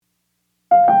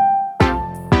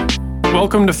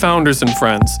Welcome to Founders and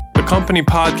Friends, the company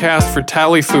podcast for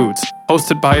Tally Foods,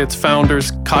 hosted by its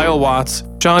founders Kyle Watts,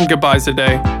 John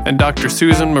Gabizadeh, and Dr.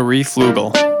 Susan Marie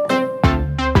Fluegel.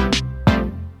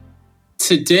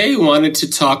 Today, we wanted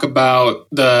to talk about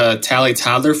the Tally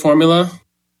Toddler formula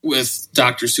with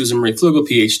Dr. Susan Marie Fluegel,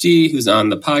 Ph.D., who's on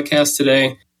the podcast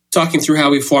today, talking through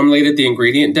how we formulated the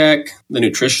ingredient deck, the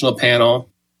nutritional panel,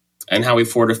 and how we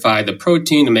fortified the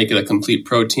protein to make it a complete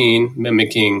protein,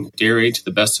 mimicking dairy to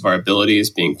the best of our abilities,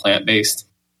 being plant-based.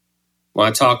 Well,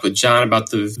 I talked with John about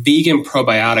the vegan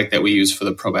probiotic that we use for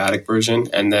the probiotic version,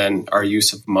 and then our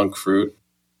use of monk fruit,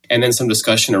 and then some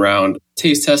discussion around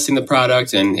taste testing the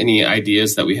product and any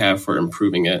ideas that we have for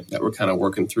improving it that we're kind of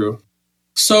working through.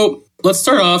 So let's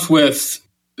start off with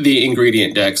the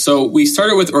ingredient deck. So we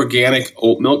started with organic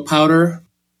oat milk powder,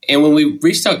 and when we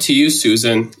reached out to you,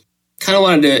 Susan, kind of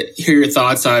wanted to hear your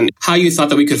thoughts on how you thought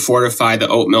that we could fortify the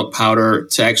oat milk powder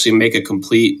to actually make a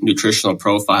complete nutritional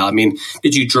profile. I mean,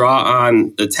 did you draw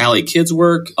on the Tally Kids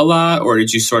work a lot, or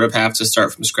did you sort of have to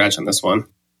start from scratch on this one?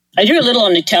 I drew a little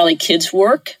on the Tally Kids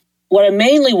work. What I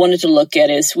mainly wanted to look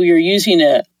at is we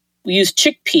used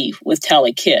chickpea with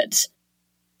Tally Kids.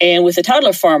 And with the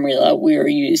Toddler formula, we were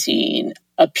using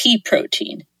a pea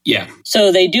protein. Yeah.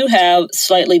 So they do have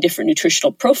slightly different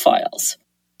nutritional profiles.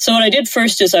 So what I did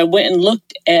first is I went and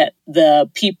looked at the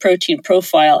pea protein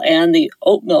profile and the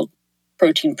oat milk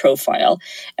protein profile,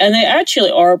 and they actually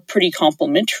are pretty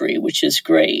complementary, which is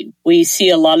great. We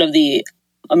see a lot of the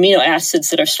amino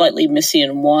acids that are slightly missing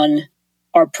in one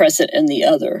are present in the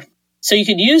other. So you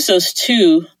could use those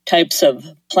two types of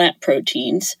plant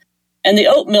proteins. And the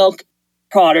oat milk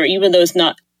powder, even though it's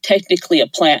not technically a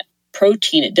plant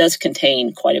protein, it does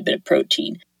contain quite a bit of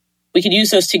protein. We could use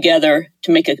those together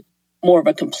to make more of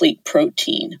a complete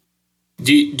protein.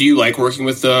 Do you like working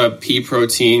with the pea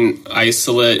protein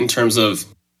isolate in terms of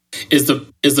is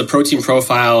the protein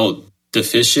profile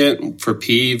deficient for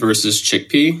pea versus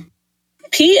chickpea?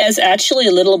 Pea is actually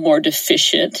a little more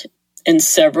deficient in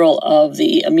several of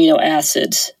the amino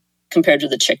acids compared to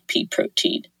the chickpea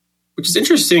protein. Which is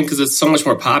interesting because it's so much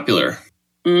more popular.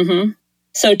 Mm-hmm.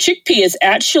 So chickpea is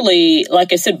actually,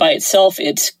 like I said, by itself,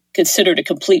 it's considered a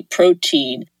complete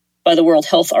protein by the World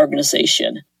Health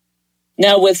Organization.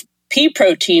 Now with pea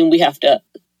protein, we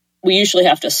usually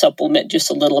have to supplement just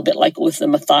a little bit, like with the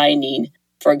methionine,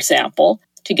 for example,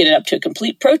 to get it up to a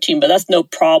complete protein, but that's no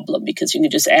problem because you can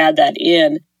just add that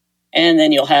in and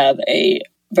then you'll have a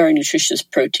very nutritious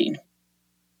protein.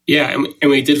 Yeah, and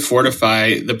we did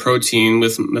fortify the protein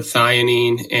with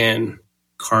methionine and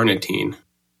carnitine.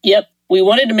 Yep. We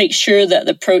wanted to make sure that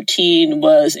the protein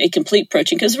was a complete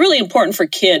protein because it's really important for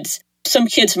kids. Some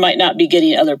kids might not be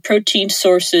getting other protein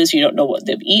sources. You don't know what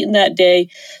they've eaten that day.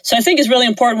 So I think it's really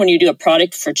important when you do a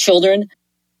product for children,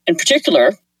 in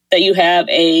particular, that you have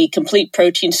a complete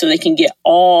protein so they can get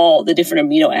all the different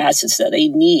amino acids that they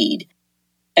need.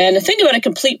 And the thing about a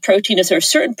complete protein is there are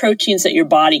certain proteins that your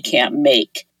body can't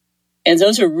make. And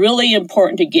those are really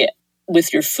important to get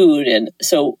with your food. And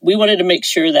so we wanted to make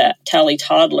sure that Tally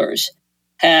Toddlers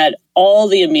had all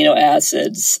the amino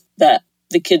acids that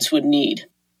the kids would need.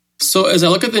 So as I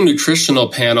look at the nutritional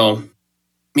panel, I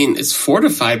mean, it's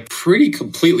fortified pretty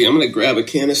completely. I'm going to grab a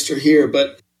canister here,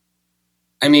 but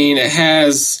I mean, it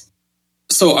has,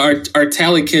 so our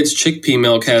Tally Kids chickpea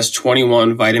milk has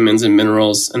 21 vitamins and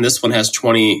minerals, and this one has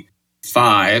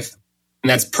 25, and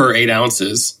that's per 8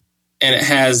 ounces. And it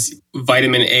has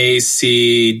vitamin A,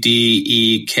 C, D,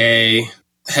 E, K,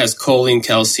 it has choline,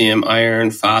 calcium, iron,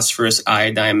 phosphorus,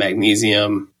 iodine,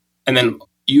 magnesium, and then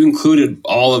you included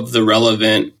all of the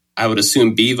relevant, I would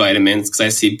assume, B vitamins, because I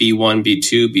see B1,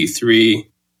 B2, B3,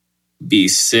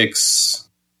 B6,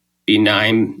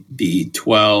 B9,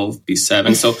 B12,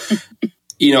 B7.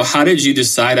 So, how did you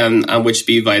decide on which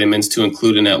B vitamins to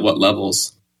include and at what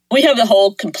levels? We have the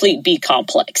whole complete B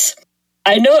complex.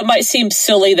 I know it might seem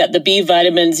silly that the B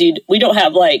vitamins, we don't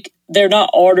have they're not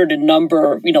ordered in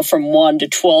number, from 1 to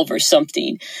 12 or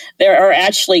something. There are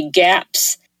actually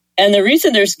gaps. And the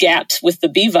reason there's gaps with the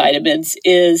B vitamins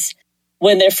is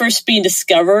when they're first being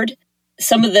discovered,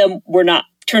 some of them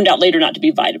turned out later not to be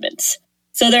vitamins.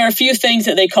 So there are a few things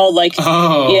that they called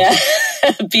yeah.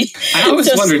 I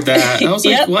always wondered that. I was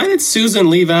like, why did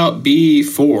Susan leave out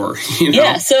B4?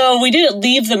 Yeah, so we didn't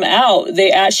leave them out.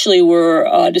 They actually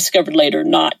were discovered later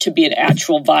not to be an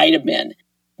actual vitamin.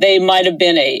 They might have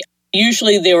been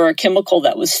usually they were a chemical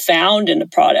that was found in the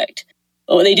product.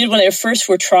 But what they did when they first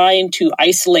were trying to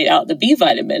isolate out the B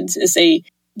vitamins is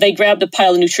they grabbed a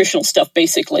pile of nutritional stuff,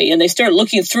 basically, and they started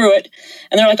looking through it.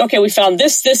 And they're like, okay, we found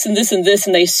this, this, and this, and this.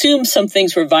 And they assumed some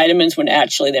things were vitamins when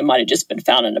actually they might have just been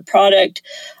found in the product.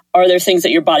 are there things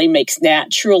that your body makes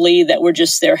naturally that were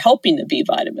just there helping the B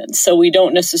vitamins? So we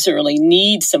don't necessarily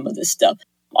need some of this stuff.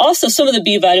 Also, some of the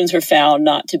B vitamins were found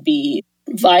not to be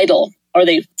vital, or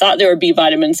they thought they were B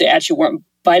vitamins. They actually weren't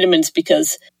vitamins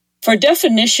because for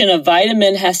definition, a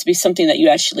vitamin has to be something that you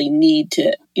actually need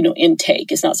to,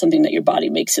 intake. It's not something that your body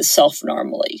makes itself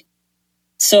normally.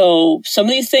 So some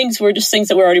of these things were just things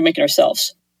that we're already making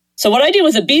ourselves. So what I did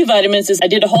with the B vitamins is I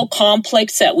did a whole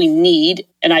complex that we need,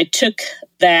 and I took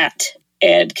that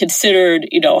and considered,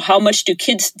 how much do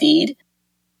kids need?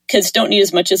 Kids don't need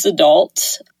as much as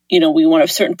adults. We want a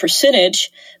certain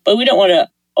percentage, but we don't want to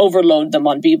overload them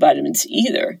on B vitamins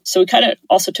either. So we kind of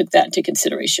also took that into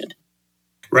consideration.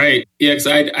 Right. Yeah, because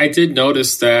I did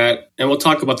notice that, and we'll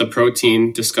talk about the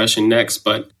protein discussion next,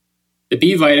 but the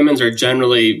B vitamins are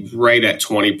generally right at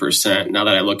 20%. Now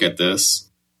that I look at this,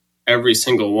 every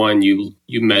single one, you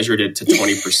measured it to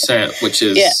 20%, which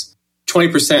is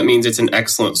 20% means it's an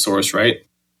excellent source, right?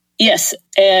 Yes.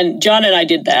 And Jon and I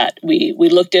did that. We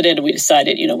looked at it and we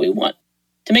decided, we want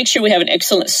to make sure we have an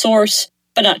excellent source,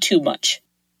 but not too much.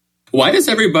 Why does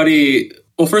everybody...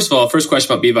 Well, first of all, first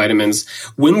question about B vitamins.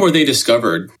 When were they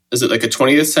discovered? Is it like a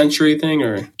 20th century thing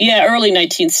or? Yeah, early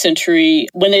 19th century.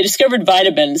 When they discovered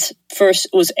vitamins, first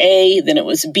it was A, then it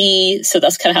was B. So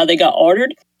that's kind of how they got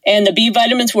ordered. And the B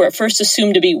vitamins were at first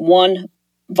assumed to be one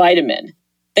vitamin.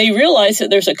 They realized that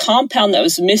there's a compound that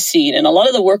was missing. And a lot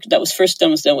of the work that was first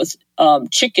done was done with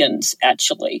chickens,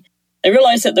 actually. They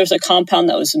realized that there's a compound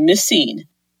that was missing.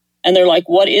 And they're like,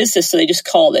 what is this? So they just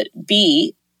called it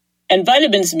B. And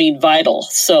vitamins mean vital,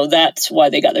 so that's why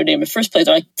they got their name in the first place.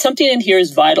 They're like, something in here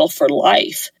is vital for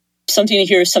life. Something in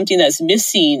here is something that's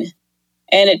missing.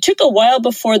 And it took a while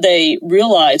before they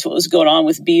realized what was going on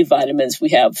with B vitamins. We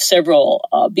have several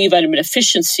B vitamin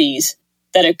deficiencies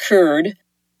that occurred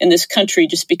in this country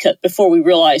just because before we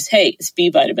realized, hey, it's B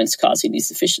vitamins causing these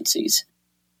deficiencies,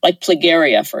 like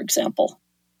Fluegel, for example.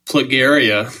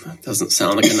 Fluegel doesn't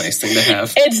sound like a nice thing to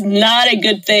have. It's not a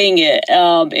good thing.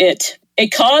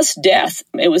 It caused death.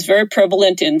 It was very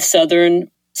prevalent in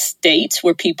southern states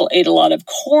where people ate a lot of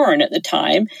corn at the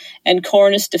time, and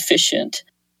corn is deficient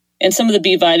in some of the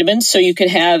B vitamins. So you can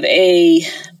have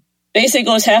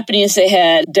basically what's happening is they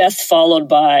had death followed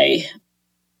by,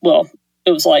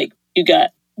 it was like you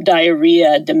got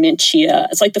diarrhea, dementia.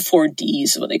 It's like the 4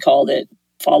 Ds, what they called it,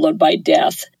 followed by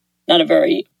death. Not a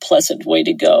very pleasant way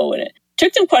to go. And it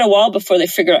took them quite a while before they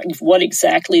figured out what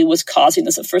exactly was causing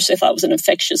this. At first, they thought it was an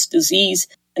infectious disease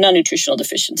and not nutritional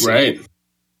deficiency. Right.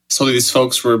 So these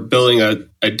folks were building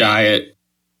a diet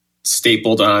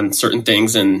stapled on certain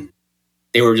things, and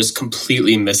they were just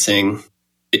completely missing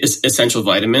essential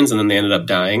vitamins, and then they ended up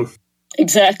dying.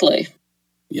 Exactly.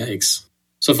 Yikes.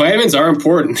 So vitamins are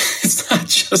important. It's not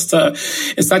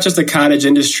just a cottage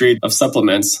industry of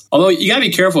supplements. Although you got to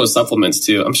be careful with supplements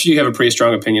too. I'm sure you have a pretty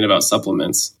strong opinion about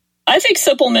supplements. I think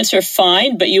supplements are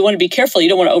fine, but you want to be careful. You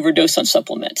don't want to overdose on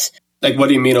supplements. Like, what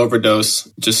do you mean overdose?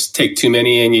 Just take too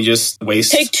many and you just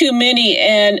waste? Take too many.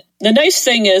 And the nice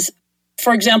thing is,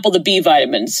 for example, the B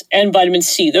vitamins and vitamin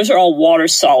C, those are all water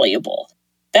soluble.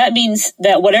 That means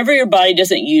that whatever your body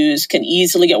doesn't use can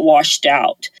easily get washed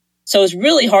out. So it's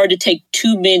really hard to take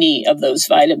too many of those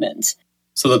vitamins.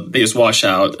 So they just wash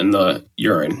out in the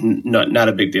urine. Not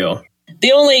a big deal.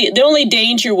 The only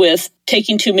danger with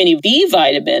taking too many B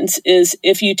vitamins is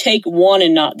if you take one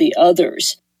and not the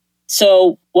others.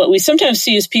 So what we sometimes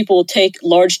see is people take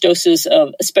large doses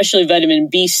of especially vitamin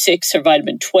B6 or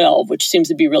vitamin 12, which seems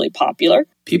to be really popular.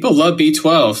 People love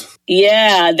B12.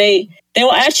 Yeah, they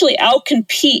will actually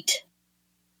outcompete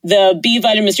the B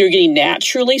vitamins you're getting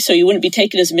naturally, so you wouldn't be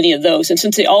taking as many of those. And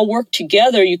since they all work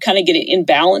together, you kind of get an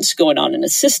imbalance going on in the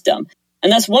system.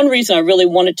 And that's one reason I really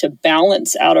wanted to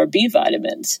balance out our B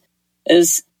vitamins,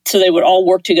 is so they would all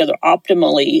work together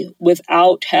optimally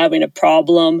without having a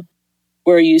problem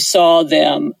where you saw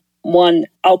them, one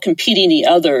outcompeting the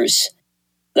others.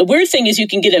 The weird thing is you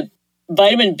can get a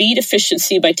vitamin B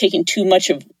deficiency by taking too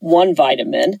much of one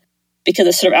vitamin because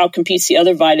it sort of outcompetes the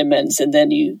other vitamins, and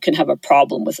then you can have a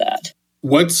problem with that.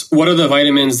 What are the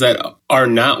vitamins that are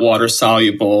not water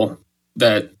soluble?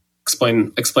 That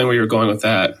explain where you're going with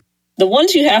that. The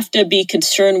ones you have to be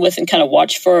concerned with and kind of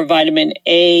watch for are vitamin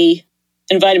A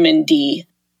and vitamin D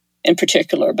in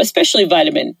particular, but especially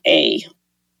vitamin A.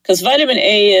 Because vitamin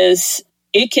A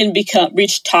can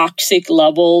reach toxic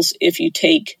levels if you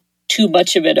take too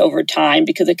much of it over time,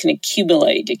 because it can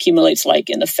accumulate. It accumulates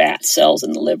like in the fat cells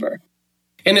in the liver.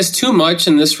 And is too much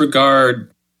in this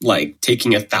regard like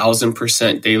taking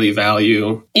 1,000% daily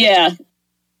value? Yeah.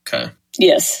 Okay.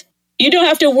 Yes. You don't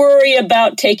have to worry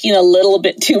about taking a little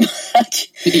bit too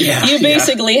much. Yeah, you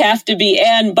basically have to be.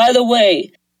 And by the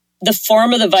way, the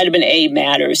form of the vitamin A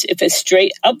matters. If it's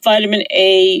straight up vitamin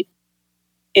A,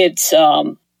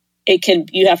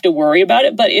 you have to worry about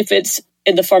it. But if it's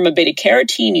in the form of beta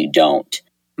carotene, you don't.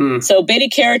 So beta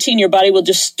carotene, your body will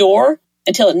just store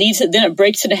until it needs it. Then it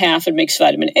breaks it in half and makes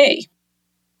vitamin A.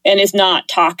 And it's not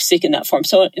toxic in that form.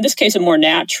 So in this case, a more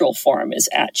natural form is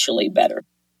actually better.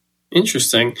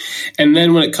 Interesting. And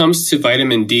then when it comes to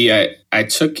vitamin D, I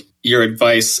took your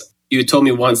advice. You told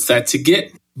me once that to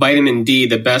get vitamin D,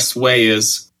 the best way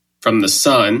is from the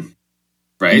sun,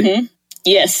 right? Mm-hmm.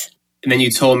 Yes. And then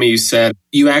you said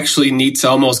you actually need to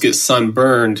almost get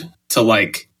sunburned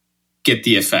to get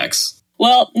the effects.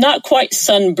 Well, not quite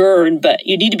sunburned, but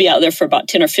you need to be out there for about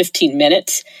 10 or 15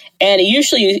 minutes. And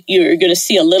usually you're going to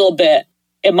see a little bit,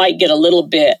 it might get a little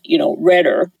bit,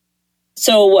 redder.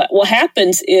 So what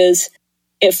happens is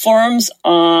it forms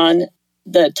on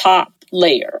the top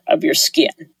layer of your skin.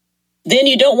 Then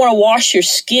you don't want to wash your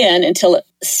skin until it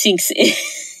sinks in.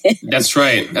 That's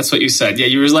right. That's what you said. Yeah,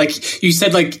 you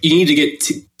said you need to get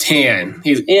tan.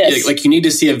 Yes. You need to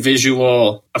see a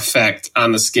visual effect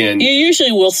on the skin. You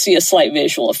usually will see a slight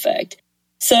visual effect.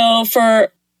 So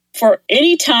for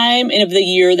any time of the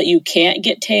year that you can't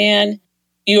get tan,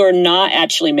 you are not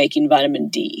actually making vitamin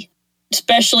D.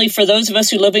 Especially for those of us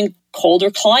who live in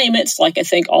colder climates, like I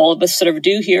think all of us sort of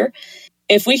do here.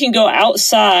 If we can go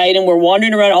outside and we're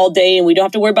wandering around all day and we don't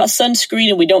have to worry about sunscreen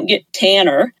and we don't get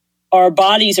tanner, our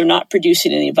bodies are not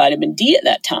producing any vitamin D at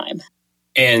that time.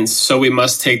 And so we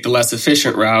must take the less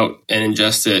efficient route and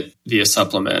ingest it via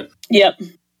supplement. Yep.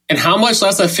 And how much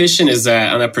less efficient is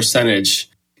that on a percentage?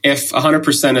 If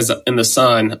 100% is in the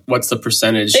sun, what's the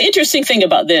percentage? The interesting thing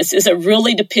about this is it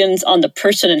really depends on the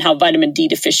person and how vitamin D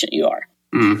deficient you are.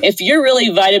 If you're really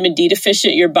vitamin D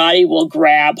deficient, your body will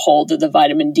grab hold of the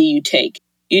vitamin D you take.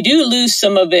 You do lose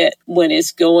some of it when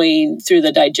it's going through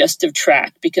the digestive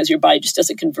tract because your body just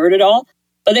doesn't convert it all.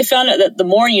 But they found out that the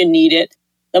more you need it,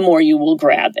 the more you will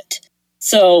grab it.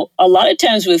 So a lot of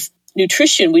times with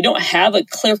nutrition, we don't have a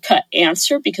clear-cut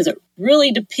answer because it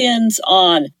really depends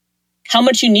on how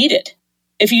much you need it.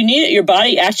 If you need it, your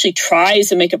body actually tries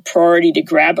to make a priority to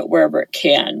grab it wherever it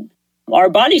can. Our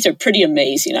bodies are pretty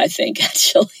amazing, I think,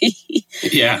 actually.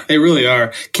 Yeah, they really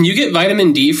are. Can you get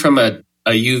vitamin D from a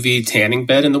UV tanning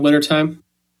bed in the wintertime?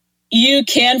 You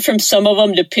can from some of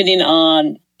them, depending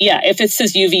on, if it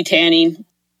says UV tanning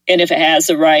and if it has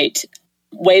the right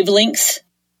wavelengths,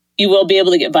 you will be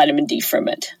able to get vitamin D from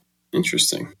it.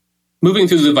 Interesting. Moving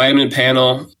through the vitamin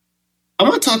panel, I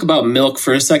want to talk about milk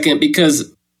for a second because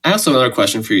I also have another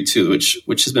question for you too, which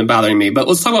has been bothering me. But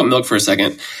let's talk about milk for a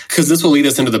second because this will lead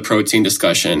us into the protein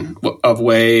discussion of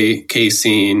whey,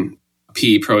 casein,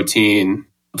 pea protein,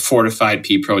 fortified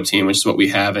pea protein, which is what we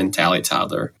have in Tally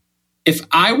Toddler. If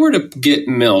I were to get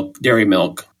milk, dairy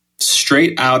milk,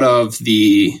 straight out of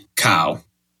the cow,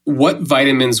 what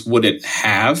vitamins would it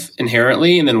have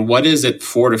inherently? And then what is it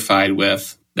fortified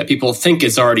with that people think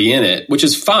is already in it, which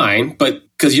is fine, but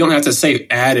because you don't have to say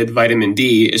added vitamin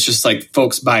D. It's just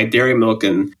folks buy dairy milk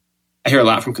and I hear a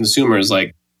lot from consumers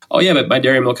oh yeah, but my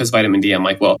dairy milk has vitamin D. I'm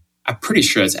well, I'm pretty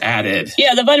sure it's added.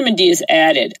 Yeah, the vitamin D is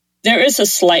added. There is a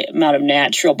slight amount of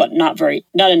natural, but not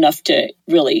enough to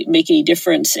really make any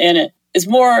difference. And it is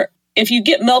more, if you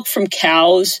get milk from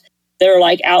cows that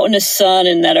are out in the sun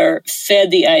and that are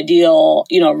fed the ideal,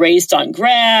 raised on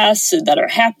grass and that are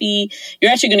happy,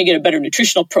 you're actually going to get a better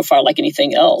nutritional profile like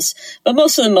anything else. But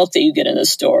most of the milk that you get in the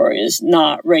store is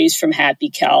not raised from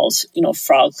happy cows,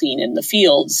 frolicking in the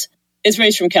fields. It's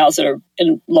raised from cows that are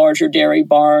in larger dairy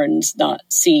barns, not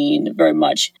seen very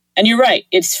much. And you're right,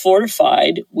 it's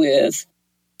fortified with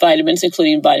vitamins,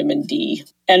 including vitamin D.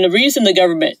 And the reason the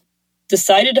government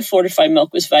decided to fortify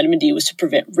milk with vitamin D was to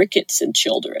prevent rickets in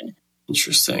children.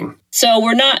 Interesting. So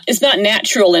it's not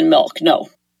natural in milk, no.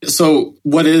 So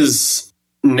what is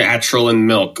natural in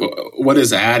milk? What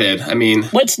is added?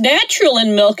 What's natural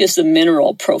in milk is the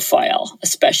mineral profile,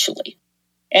 especially.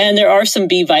 And there are some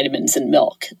B vitamins in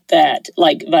milk that,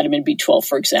 like vitamin B12,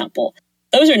 for example.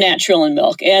 Those are natural in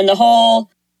milk. And the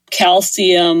whole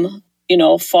calcium,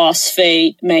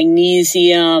 phosphate,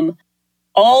 magnesium,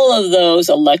 all of those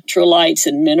electrolytes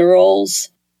and minerals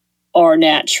are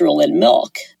natural in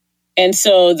milk. And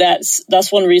so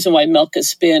that's one reason why milk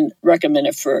has been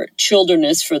recommended for children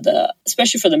is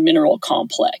especially for the mineral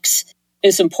complex.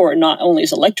 It's important not only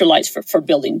as electrolytes for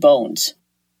building bones.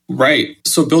 Right.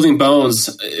 So building bones,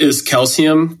 is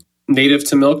calcium native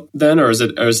to milk then, or is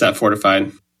that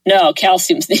fortified? No,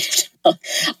 calcium's native to milk.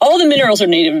 All the minerals are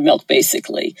native to milk,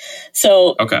 basically.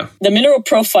 So The mineral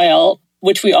profile,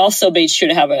 which we also made sure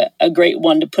to have a great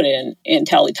one to put in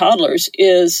Tally Toddlers,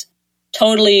 is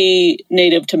totally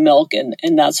native to milk. And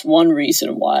that's one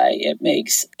reason why it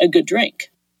makes a good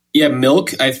drink. Yeah,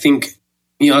 milk, I think,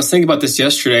 I was thinking about this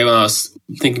yesterday when I was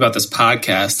thinking about this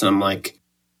podcast, and I'm like,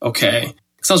 okay.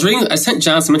 Because I sent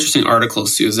Jon some interesting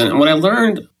articles, Susan, and what I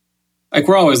learned, like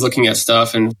we're always looking at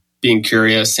stuff and being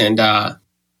curious, and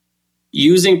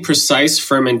using precise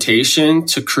fermentation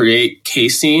to create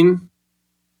casein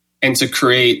and to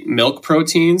create milk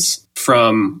proteins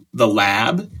from the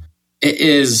lab, it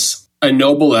is a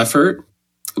noble effort,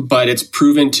 but it's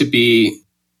proven to be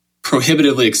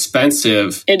prohibitively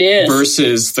expensive. It is.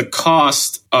 Versus the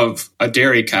cost of a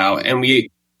dairy cow. And we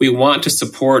want to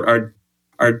support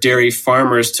our dairy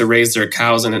farmers to raise their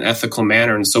cows in an ethical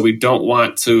manner. And so we don't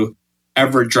want to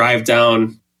ever drive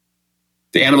down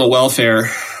the animal welfare.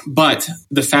 But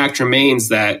the fact remains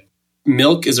that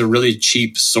milk is a really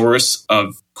cheap source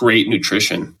of great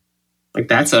nutrition. Like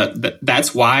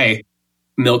that's why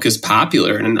milk is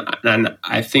popular. And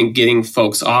I think getting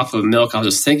folks off of milk, I was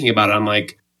just thinking about it. I'm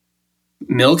like,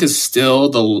 milk is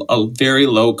still a very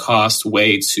low cost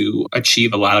way to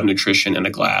achieve a lot of nutrition in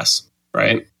a glass,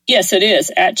 right? Yes, it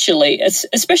is actually,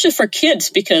 especially for kids,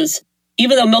 because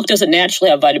even though milk doesn't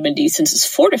naturally have vitamin D, since it's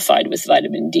fortified with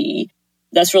vitamin D,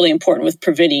 that's really important with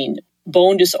preventing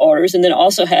bone disorders. And then it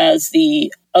also has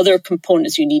the other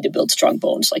components you need to build strong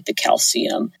bones, like the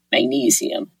calcium,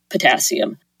 magnesium,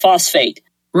 potassium, phosphate.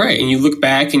 Right. And you look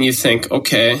back and you think,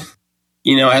 okay,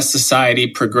 as society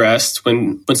progressed,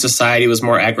 when society was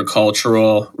more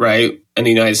agricultural, right, in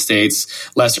the United States,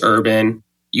 less urban,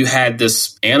 you had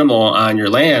this animal on your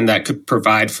land that could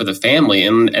provide for the family.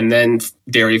 And then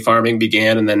dairy farming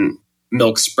began, and then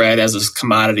milk spread as a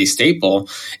commodity staple.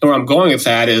 And where I'm going with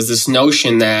that is this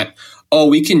notion that,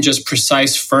 we can just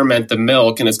precise ferment the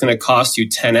milk and it's going to cost you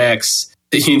 10x,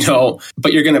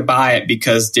 but you're going to buy it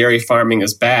because dairy farming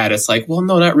is bad. It's like, well,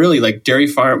 no, not really. Like dairy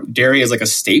is like a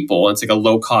staple. It's like a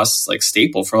low cost like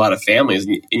staple for a lot of families.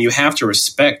 And you have to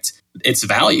respect its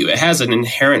value. It has an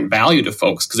inherent value to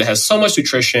folks because it has so much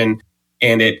nutrition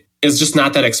and it is just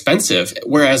not that expensive.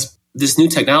 Whereas this new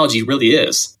technology really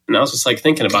is. And I was just like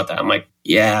thinking about that. I'm like,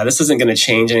 yeah, this isn't going to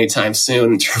change anytime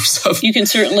soon in terms of... You can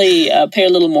certainly pay a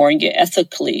little more and get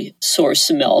ethically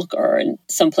sourced milk, or in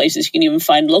some places you can even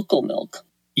find local milk.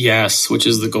 Yes, which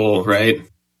is the goal, right?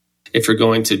 If you're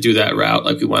going to do that route,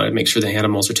 like we want to make sure the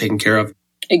animals are taken care of.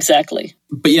 Exactly.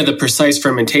 But yeah, the precise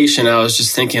fermentation, I was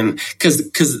just thinking,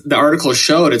 because the article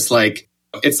showed it's like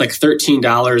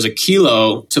 $13 a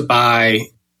kilo to buy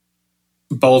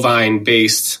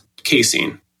bovine-based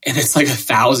casein. And it's like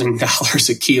 $1,000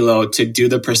 a kilo to do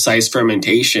the precise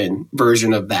fermentation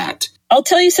version of that. I'll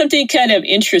tell you something kind of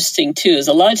interesting, too, is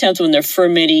a lot of times when they're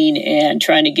fermenting and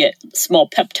trying to get small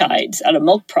peptides out of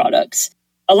milk products,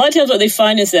 a lot of times what they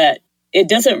find is that it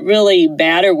doesn't really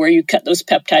matter where you cut those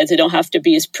peptides. They don't have to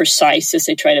be as precise as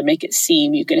they try to make it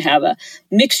seem. You can have a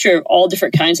mixture of all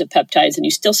different kinds of peptides and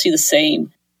you still see the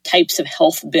same types of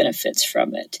health benefits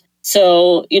from it.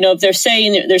 So, if they're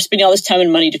saying they're spending all this time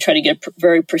and money to try to get a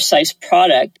very precise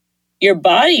product, your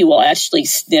body will actually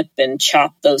snip and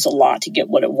chop those a lot to get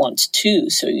what it wants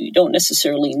too. So you don't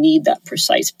necessarily need that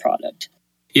precise product.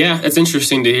 Yeah, it's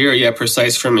interesting to hear. Yeah,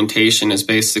 precise fermentation is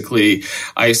basically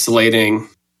isolating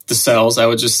the cells, I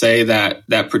would just say,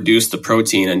 that produce the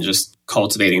protein and just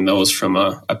cultivating those from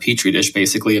a petri dish,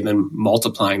 basically, and then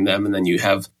multiplying them. And then you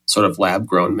have sort of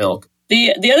lab-grown milk.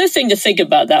 The other thing to think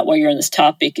about that while you're on this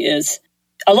topic is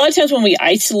a lot of times when we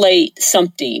isolate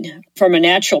something from a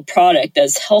natural product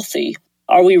that's healthy,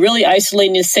 are we really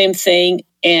isolating the same thing,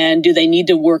 and do they need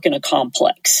to work in a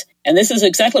complex? And this is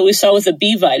exactly what we saw with the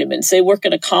B vitamins. They work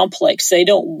in a complex. They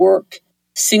don't work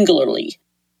singularly.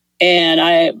 And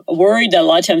I'm worried that a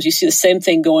lot of times you see the same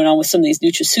thing going on with some of these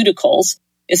nutraceuticals,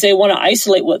 is they want to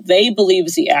isolate what they believe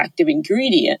is the active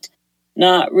ingredient,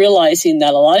 not realizing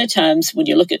that a lot of times when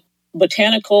you look at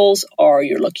botanicals or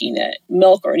you're looking at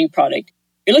milk or any product,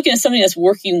 you're looking at something that's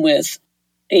working with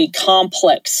a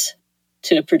complex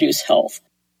to produce health,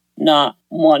 not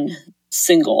one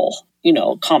single,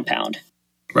 compound.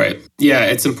 Right. Yeah,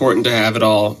 it's important to have it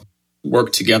all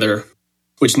work together,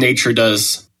 which nature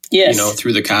does, yes,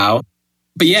 through the cow.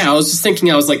 But yeah, I was just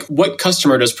thinking, I was like, what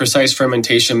customer does precise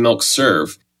fermentation milk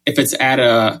serve? If it's at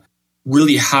a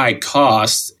really high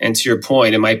cost, and to your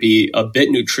point, it might be a bit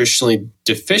nutritionally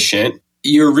deficient,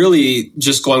 you're really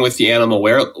just going with the animal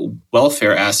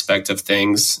welfare aspect of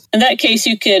things. In that case,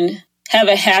 you can have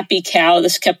a happy cow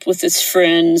that's kept with its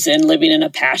friends and living in a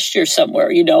pasture somewhere,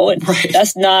 and right.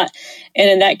 That's not, and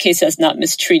in that case, that's not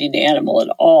mistreating the animal at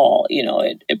all.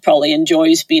 It probably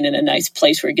enjoys being in a nice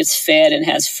place where it gets fed and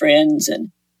has friends,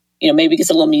 and maybe gets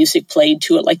a little music played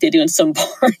to it like they do in some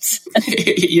bars.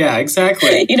 Yeah,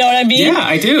 exactly. You know what I mean? Yeah,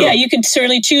 I do. Yeah, you can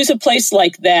certainly choose a place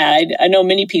like that. I know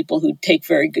many people who take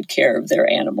very good care of their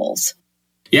animals.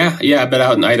 Yeah, I bet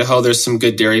out in Idaho, there's some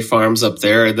good dairy farms up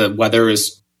there. The weather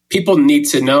is, people need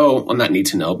to know, well, not need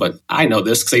to know, but I know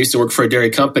this because I used to work for a dairy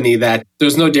company, that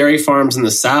there's no dairy farms in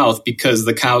the South because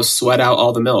the cows sweat out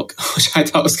all the milk, which I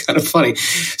thought was kind of funny.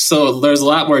 So there's a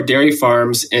lot more dairy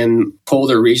farms in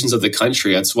colder regions of the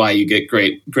country. That's why you get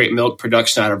great milk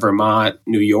production out of Vermont,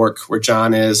 New York, where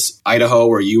Jon is, Idaho,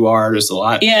 where you are. There's a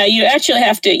lot. Yeah, you actually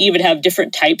have to even have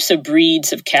different types of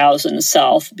breeds of cows in the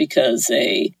South because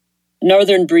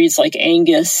northern breeds like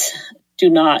Angus do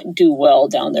not do well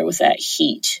down there with that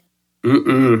heat.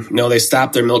 No, they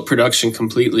stop their milk production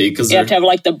completely because you have to have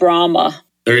like the Brahma.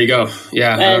 There you go.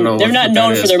 Yeah, and I don't know. They're not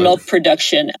known for their milk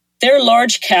production. They're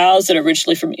large cows that are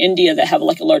originally from India that have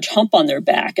like a large hump on their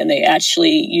back, and they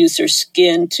actually use their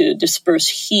skin to disperse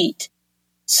heat,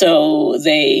 so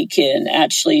they can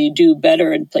actually do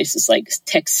better in places like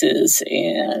Texas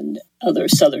and other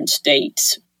southern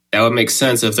states. That would make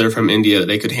sense if they're from India.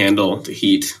 They could handle the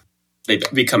heat. They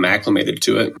become acclimated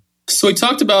to it. So we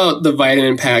talked about the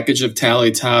vitamin package of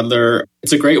Tally Toddler.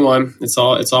 It's a great one. It's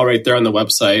all right there on the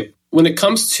website. When it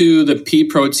comes to the pea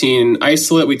protein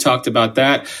isolate, we talked about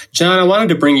that. Jon, I wanted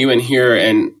to bring you in here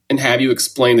and have you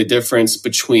explain the difference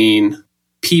between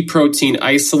pea protein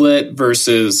isolate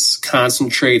versus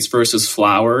concentrates versus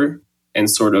flour, and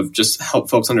sort of just help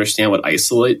folks understand what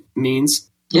isolate means.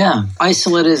 Yeah,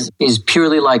 isolate is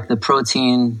purely like the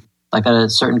protein, like at a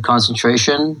certain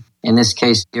concentration. In this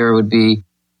case here would be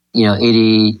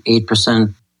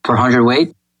 88% per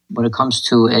hundredweight. When it comes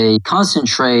to a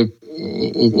concentrate,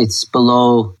 it's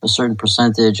below a certain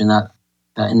percentage, and that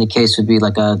in the case would be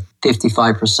like a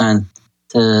 55%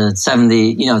 to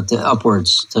 70, to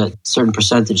upwards to a certain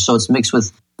percentage. So it's mixed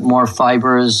with more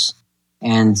fibers,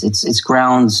 and it's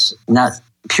ground not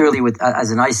purely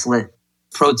as an isolate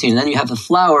protein. And then you have the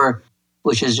flour,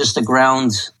 which is just a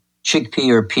ground chickpea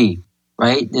or pea,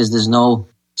 right? There's no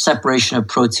separation of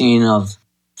protein of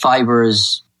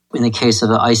fibers in the case of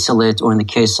an isolate or in the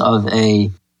case of a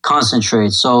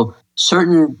concentrate. So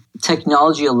certain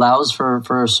technology allows for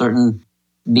certain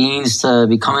beans to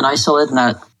become an isolate.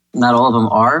 Not all of them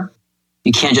are.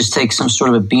 You can't just take some sort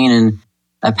of a bean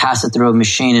and pass it through a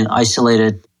machine and isolate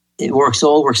it. It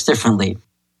all works differently,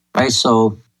 right?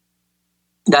 So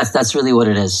that's really what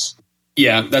it is.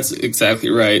 Yeah, that's exactly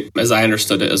right, as I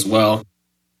understood it as well.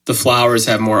 The flours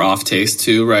have more off taste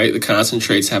too, right? The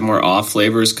concentrates have more off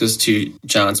flavors because, to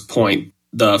Jon's point,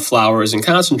 the flours and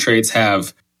concentrates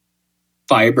have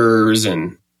fibers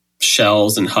and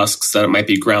shells and husks that might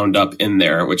be ground up in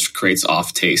there, which creates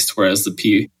off taste. Whereas the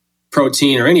pea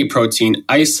protein or any protein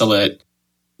isolate,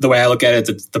 the way I look at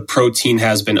it, the protein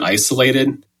has been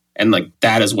isolated, and like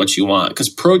that is what you want, because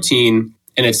protein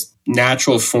in its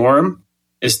natural form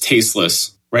is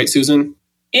tasteless, right, Susan?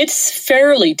 It's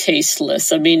fairly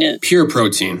tasteless. I mean, pure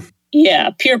protein.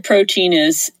 Yeah, pure protein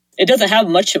it doesn't have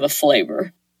much of a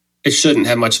flavor. It shouldn't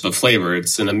have much of a flavor.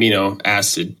 It's an amino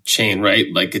acid chain, right?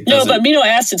 Like it doesn't. No, but amino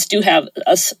acids do have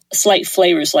slight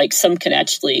flavors. Like some can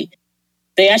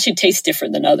they actually taste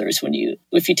different than others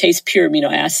if you taste pure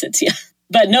amino acids. Yeah,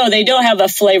 but no, they don't have a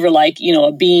flavor like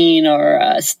a bean or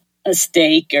a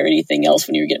steak or anything else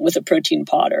when you're getting with a protein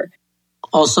powder.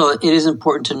 Also, it is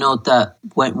important to note that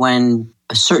when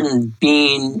a certain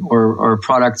bean or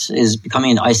product is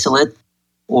becoming an isolate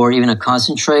or even a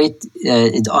concentrate,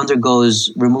 it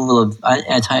undergoes removal of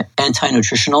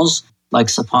anti-nutritionals like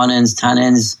saponins,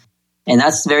 tannins. And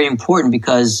that's very important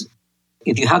because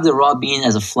if you have the raw bean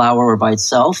as a flour or by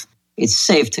itself, it's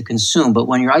safe to consume. But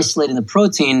when you're isolating the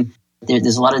protein,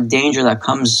 there's a lot of danger that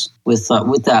comes with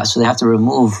that. So they have to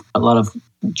remove a lot of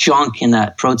junk in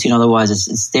that protein. Otherwise,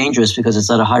 it's dangerous because it's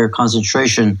at a higher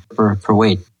concentration per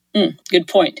weight. Good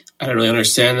point. I don't really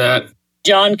understand that.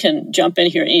 Jon can jump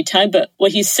in here anytime, but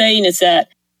what he's saying is that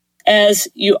as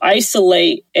you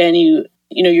isolate and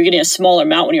you're getting a smaller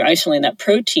amount when you're isolating that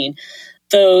protein,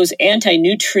 those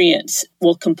anti-nutrients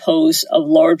will compose a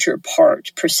larger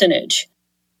percentage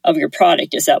of your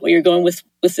product. Is that what you're going with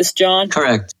this, Jon?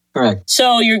 Correct.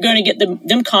 So you're going to get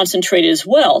them concentrated as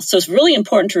well. So it's really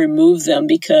important to remove them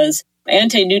because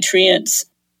anti-nutrients,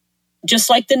 just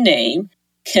like the name,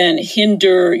 can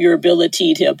hinder your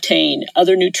ability to obtain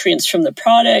other nutrients from the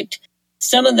product.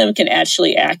 Some of them can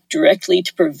actually act directly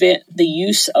to prevent the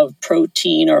use of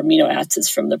protein or amino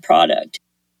acids from the product.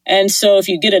 And so if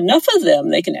you get enough of them,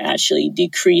 they can actually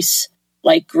decrease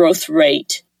like growth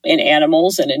rate in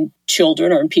animals and in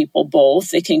children or in people both.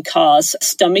 They can cause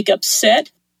stomach upset.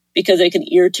 because they can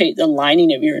irritate the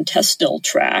lining of your intestinal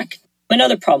tract and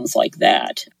other problems like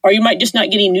that. Or you might just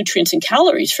not getting nutrients and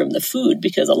calories from the food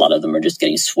because a lot of them are just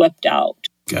getting swept out.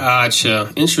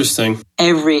 Gotcha. Interesting.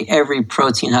 Every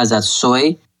protein has that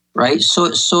soy, right?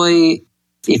 Soy,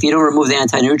 if you don't remove the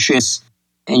anti-nutrients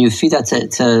and you feed that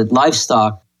to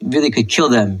livestock, it really could kill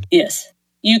them. Yes,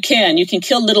 you can. You can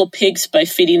kill little pigs by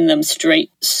feeding them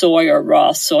straight soy or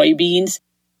raw soybeans.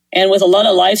 And with a lot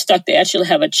of livestock, they actually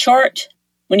have a chart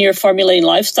when you're formulating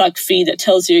livestock feed that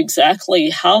tells you exactly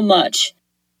how much,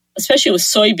 especially with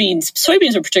soybeans.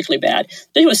 Soybeans are particularly bad,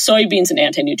 especially with soybeans and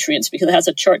anti-nutrients, because it has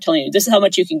a chart telling you this is how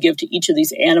much you can give to each of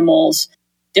these animals,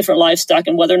 different livestock,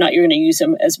 and whether or not you're going to use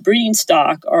them as breeding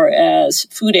stock or as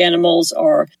food animals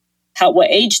or what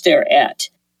age they're at.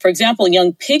 For example,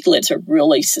 young piglets are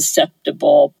really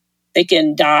susceptible. They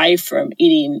can die from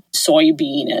eating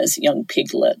soybean as young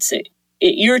piglets. It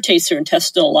irritates their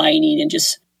intestinal lining and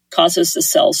just causes the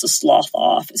cells to slough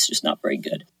off. It's just not very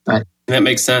good. Right. And that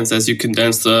makes sense. As you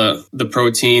condense the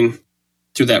protein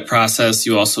through that process,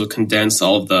 you also condense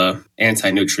all of the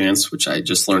anti-nutrients, which I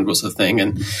just learned was a thing,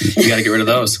 and you got to get rid of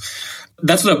those.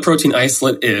 That's what a protein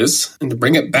isolate is. And to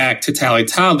bring it back to Tally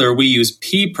Toddler, we use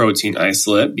pea protein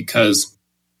isolate because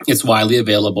it's widely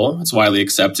available, it's widely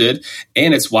accepted,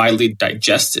 and it's widely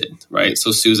digested, right?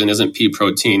 So Susan, isn't pea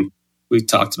protein, we've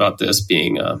talked about this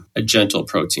being a gentle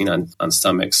protein on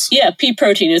stomachs. Yeah, pea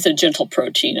protein is a gentle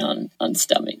protein on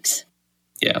stomachs.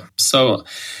 Yeah. So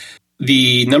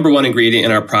the number one ingredient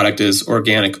in our product is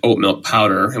organic oat milk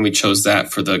powder, and we chose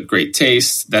that for the great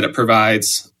taste that it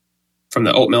provides from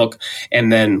the oat milk.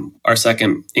 And then our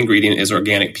second ingredient is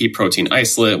organic pea protein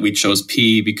isolate. We chose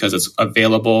pea because it's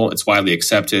available, it's widely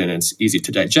accepted, and it's easy to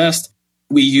digest.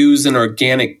 We use an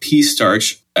organic pea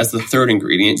starch as the third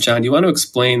ingredient. Jon, do you want to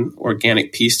explain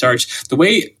organic pea starch? The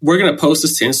way we're going to post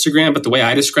this to Instagram, but the way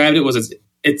I described it was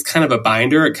it's kind of a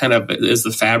binder. It kind of is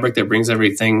the fabric that brings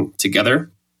everything together.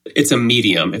 It's a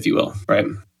medium, if you will, right?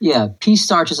 Yeah, pea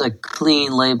starch is a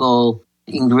clean label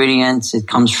ingredient. It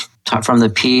comes from the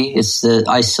pea. It's the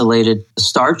isolated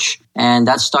starch. And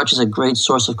that starch is a great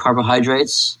source of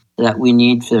carbohydrates that we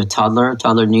need for a toddler. A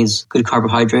toddler needs good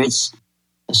carbohydrates.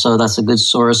 So that's a good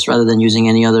source rather than using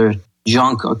any other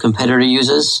junk or competitor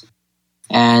uses.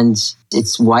 And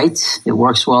it's white. It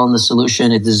works well in the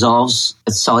solution. It dissolves.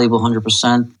 It's soluble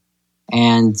 100%.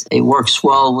 And it works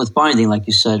well with binding, like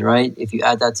you said, right? If you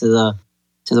add that to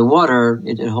the water,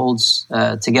 it holds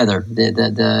together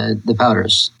the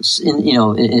powders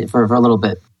for a little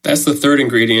bit. That's the third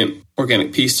ingredient,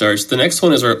 organic pea starch. The next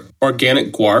one is our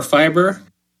organic guar fiber,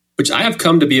 which I have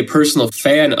come to be a personal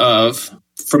fan of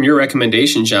from your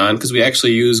recommendation, Jon, because we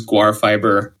actually use guar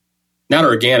fiber, not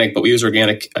organic, but we use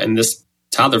organic in this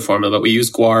toddler formula, but we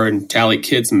use guar in Tally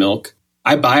Kids milk.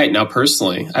 I buy it now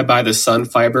personally. I buy the Sun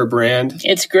Fiber brand.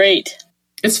 It's great.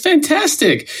 It's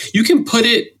fantastic. You can put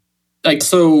it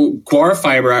so guar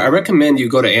fiber, I recommend you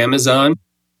go to Amazon,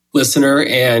 listener,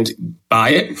 and buy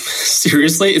it.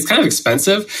 Seriously, it's kind of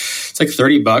expensive. It's like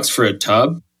 $30 for a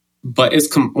tub, but it's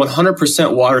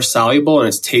 100% water soluble and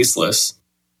it's tasteless.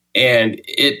 And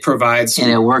it provides...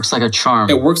 And it works like a charm.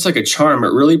 It works like a charm.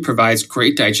 It really provides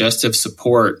great digestive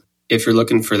support if you're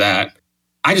looking for that.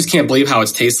 I just can't believe how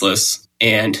it's tasteless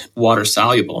and water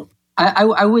soluble.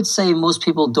 I would say most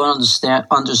people don't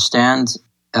understand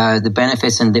the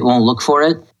benefits and they won't look for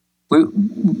it.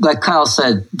 Like Kyle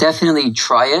said, definitely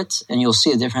try it and you'll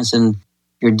see a difference in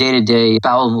your day-to-day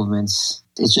bowel movements.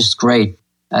 It's just great.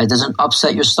 It doesn't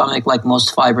upset your stomach like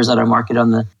most fibers that are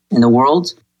marketed in the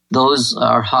world. Those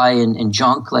are high in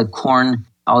junk like corn,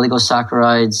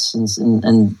 oligosaccharides,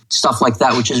 and stuff like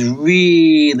that, which is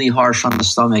really harsh on the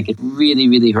stomach. It really,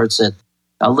 really hurts it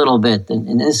a little bit. And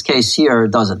in this case here,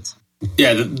 it doesn't.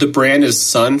 Yeah, the brand is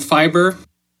Sun Fiber.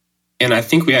 And I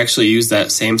think we actually use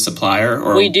that same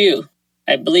supplier. We do,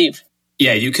 I believe.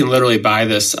 Yeah, you can literally buy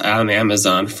this on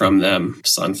Amazon from them,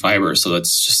 Sun Fiber. So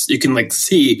it's just, you can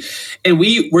see. And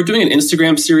we're doing an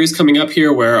Instagram series coming up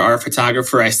here where our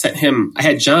photographer, I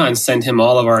had Jon send him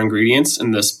all of our ingredients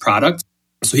in this product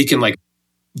so he can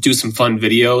do some fun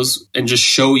videos and just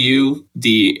show you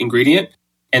the ingredient.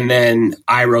 And then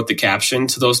I wrote the caption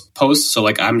to those posts. So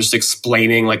I'm just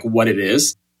explaining what it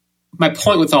is. My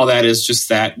point with all that is just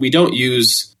that we don't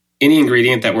use any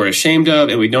ingredient that we're ashamed of,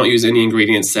 and we don't use any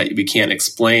ingredients that we can't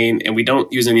explain, and we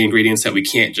don't use any ingredients that we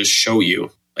can't just show you.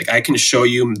 I can show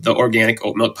you the organic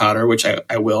oat milk powder, which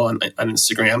I will on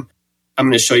Instagram. I'm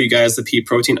going to show you guys the pea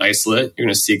protein isolate. You're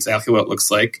going to see exactly what it looks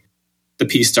like. The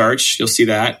pea starch, you'll see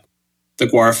that. The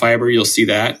guar fiber, you'll see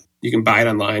that. You can buy it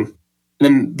online. And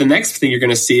then the next thing you're going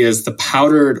to see is the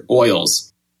powdered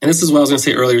oils. And this is what I was going to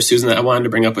say earlier, Susan, that I wanted to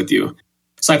bring up with you.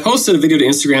 So I posted a video to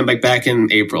Instagram like back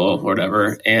in April or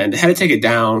whatever, and had to take it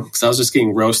down because I was just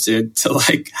getting roasted to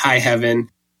like high heaven.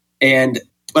 And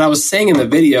what I was saying in the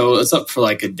video, it's up for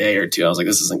like a day or two. I was like,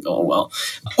 this isn't going well.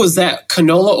 Was that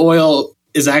canola oil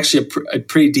is actually a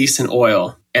pretty decent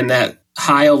oil, and that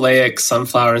high oleic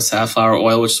sunflower and safflower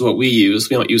oil, which is what we use.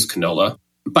 We don't use canola.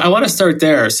 But I want to start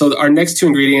there. So our next two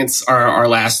ingredients are our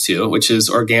last two, which is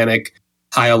organic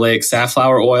high oleic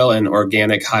safflower oil and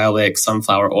organic high oleic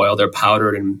sunflower oil. They're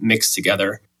powdered and mixed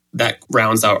together. That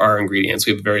rounds out our ingredients.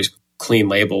 We have a very clean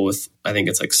label with, I think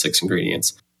it's like 6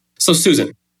 ingredients. So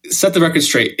Susan, set the record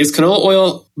straight. Is canola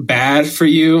oil bad for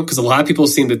you? Because a lot of people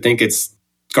seem to think it's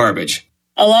garbage.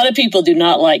 A lot of people do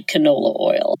not like canola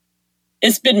oil.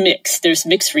 It's been mixed. There's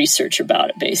mixed research about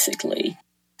it, basically.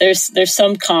 There's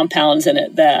some compounds in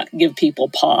it that give people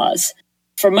pause.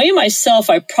 For me, myself,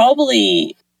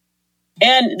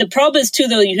 and the problem is too,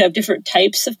 though, you have different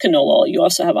types of canola oil. You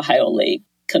also have a high oleic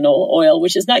canola oil,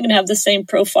 which is not going to have the same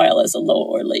profile as a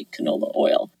low oleic canola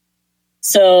oil.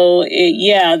 So,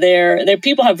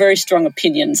 people have very strong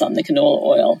opinions on the canola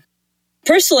oil.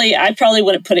 Personally, I probably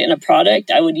wouldn't put it in a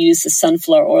product. I would use the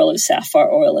sunflower oil or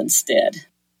safflower oil instead.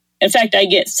 In fact, I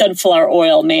get sunflower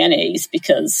oil mayonnaise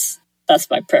because that's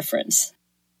my preference.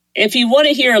 If you want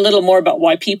to hear a little more about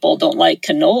why people don't like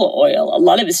canola oil, a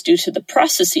lot of it's due to the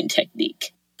processing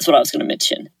technique. That's what I was going to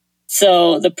mention.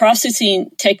 So the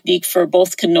processing technique for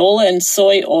both canola and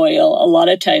soy oil a lot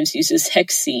of times uses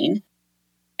hexene,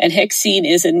 and hexene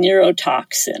is a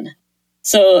neurotoxin.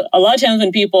 So a lot of times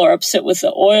when people are upset with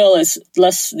the oil, is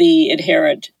less the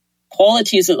inherent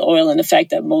qualities of the oil and the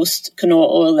fact that most canola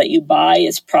oil that you buy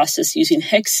is processed using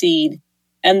hexene.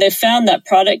 And they found that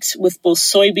products with both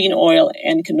soybean oil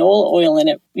and canola oil in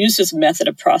it use this method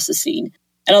of processing.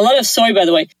 And a lot of soy, by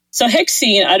the way. So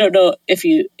hexene, I don't know if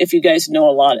you guys know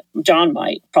a lot. John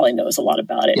probably knows a lot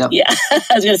about it. Yep. Yeah,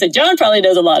 I was going to say John probably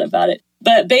knows a lot about it.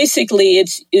 But basically,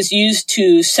 it's used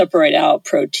to separate out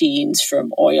proteins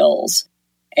from oils.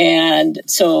 And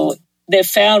so they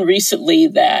found recently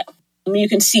that you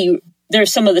can see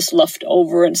there's some of this left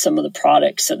over in some of the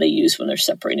products that they use when they're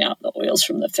separating out the oils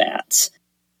from the fats.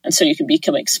 And so you can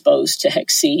become exposed to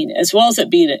hexene, as well as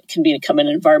it can become an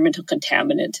environmental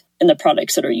contaminant in the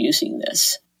products that are using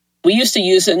this. We used to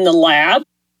use it in the lab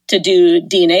to do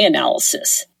DNA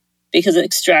analysis because it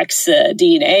extracts the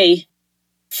DNA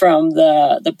from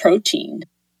the protein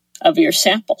of your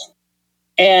sample.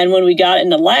 And when we got it in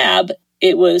the lab,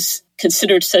 it was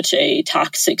considered such a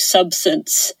toxic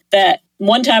substance that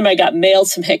one time I got mailed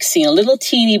some hexene, a little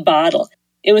teeny bottle.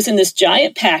 It was in this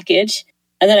giant package.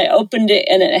 And then I opened it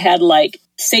and it had like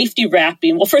safety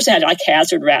wrapping. Well, first it had like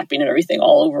hazard wrapping and everything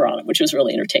all over on it, which was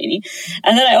really entertaining.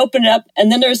 And then I opened it up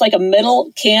and then there was like a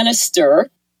metal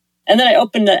canister. And then I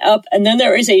opened it up and then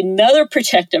there is another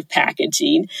protective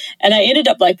packaging. And I ended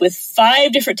up like with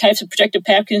 5 different types of protective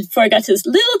packaging before I got to this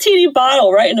little teeny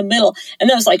bottle right in the middle. And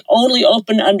that was like only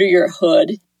open under your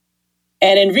hood.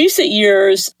 And in recent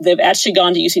years, they've actually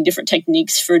gone to using different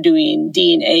techniques for doing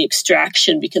DNA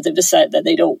extraction because they've decided that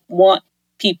they don't want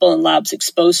people in labs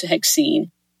exposed to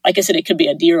hexene. Like I said, it could be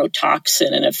a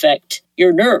neurotoxin and affect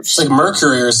your nerves. It's like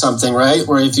mercury or something, right?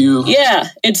 Where if you... Yeah,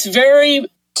 it's very...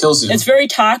 Kills you. It's very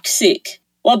toxic.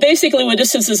 Well, basically what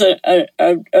this is a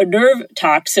nerve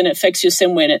toxin. It affects you the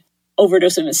same way an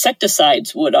overdose of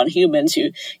insecticides would on humans.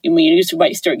 You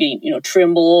might start getting,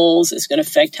 trembles. It's going to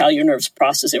affect how your nerves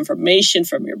process information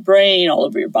from your brain all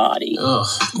over your body. Ugh.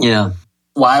 Yeah.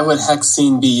 Why would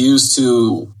hexene be used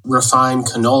to refine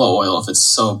canola oil if it's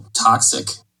so toxic?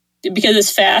 Because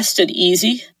it's fast and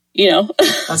easy,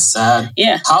 That's sad.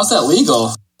 Yeah. How's that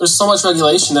legal? There's so much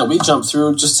regulation that we jump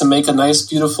through just to make a nice,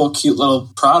 beautiful, cute little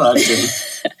product. And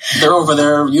they're over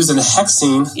there using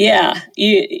hexene. Yeah.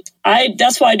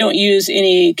 That's why I don't use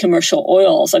any commercial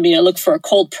oils. I mean, I look for a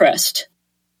cold pressed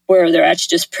where they're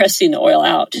actually just pressing the oil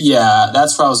out. Yeah,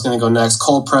 that's where I was going to go next.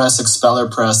 Cold press, expeller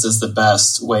press is the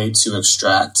best way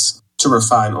to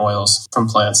refine oils from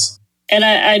plants. And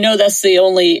I know that's the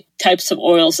only types of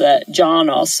oils that John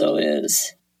also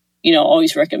is,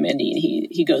 always recommending.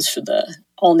 He goes for the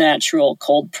all natural,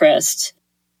 cold pressed,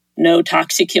 no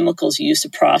toxic chemicals used to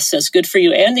process, good for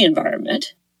you and the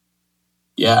environment.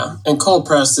 Yeah, and cold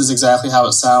pressed is exactly how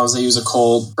it sounds. They use a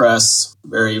cold press,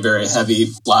 very, very heavy,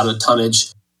 a lot of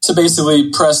tonnage, to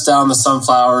basically press down the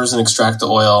sunflowers and extract the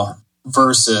oil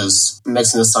versus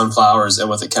mixing the sunflowers in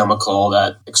with a chemical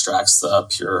that extracts the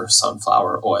pure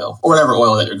sunflower oil or whatever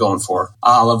oil that you're going for.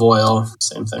 Olive oil,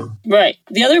 same thing. Right.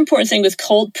 The other important thing with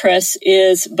cold press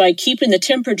is by keeping the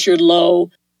temperature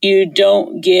low, you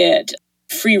don't get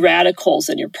free radicals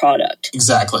in your product.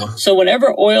 Exactly. So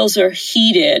whenever oils are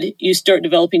heated, you start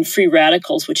developing free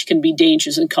radicals, which can be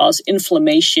dangerous and cause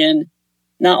inflammation,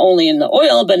 not only in the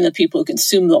oil, but in the people who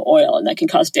consume the oil, and that can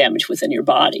cause damage within your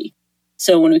body.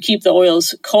 So when we keep the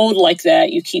oils cold like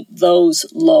that, you keep those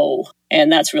low,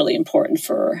 and that's really important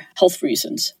for health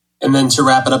reasons. And then to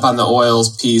wrap it up on the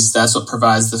oils piece, that's what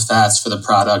provides the fats for the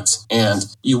product. And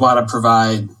you want to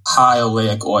provide high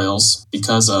oleic oils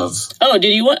because of... Oh,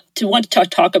 did you want to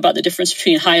talk about the difference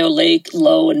between high oleic,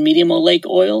 low, and medium oleic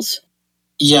oils?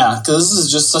 Yeah, because this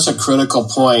is just such a critical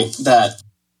point that,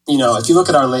 if you look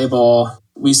at our label,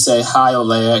 we say high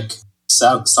oleic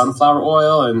sunflower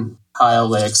oil and high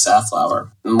oleic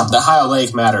safflower. The high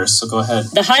oleic matters, so go ahead.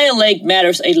 The high oleic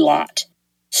matters a lot.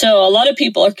 So a lot of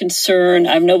people are concerned.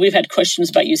 I know we've had questions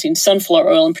about using sunflower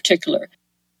oil in particular.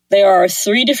 There are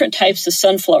 3 different types of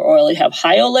sunflower oil. You have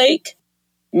high oleic,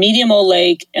 medium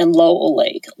oleic, and low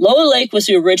oleic. Low oleic was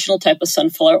the original type of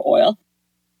sunflower oil.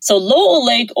 So low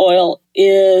oleic oil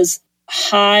is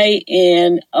high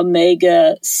in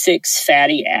omega-6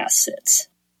 fatty acids.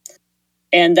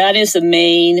 And that is the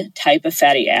main type of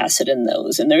fatty acid in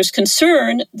those. And there's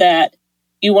concern that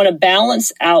you want to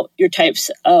balance out your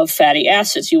types of fatty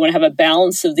acids. You want to have a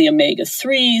balance of the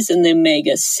omega-3s and the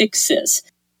omega-6s.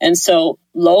 And so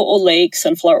low oleic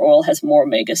sunflower oil has more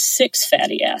omega-6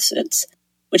 fatty acids,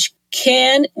 which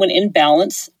can, when in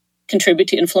balance, contribute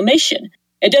to inflammation.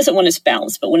 It doesn't when it's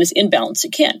balanced, but when it's in balance,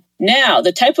 it can. Now,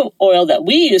 the type of oil that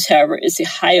we use, however, is the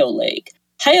high oleic.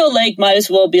 High oleic might as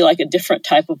well be like a different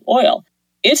type of oil.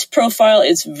 Its profile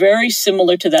is very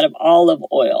similar to that of olive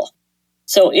oil.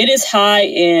 So it is high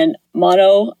in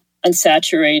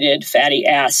monounsaturated fatty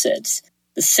acids,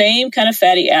 the same kind of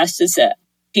fatty acids that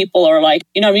people are like,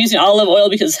 I'm using olive oil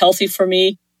because it's healthy for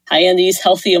me, high in these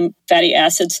healthy fatty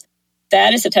acids.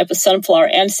 That is the type of sunflower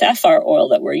and safflower oil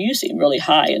that we're using, really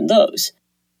high in those.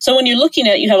 So when you're looking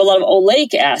at it, you have a lot of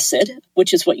oleic acid,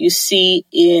 which is what you see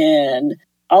in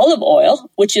olive oil,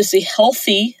 which is the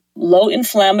healthy, low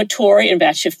inflammatory, and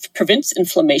actually prevents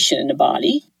inflammation in the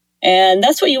body. And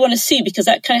that's what you want to see because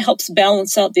that kind of helps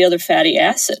balance out the other fatty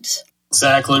acids.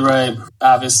 Exactly right.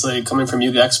 Obviously, coming from you,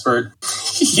 the expert,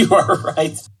 you are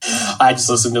right. I just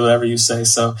listen to whatever you say.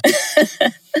 So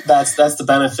that's the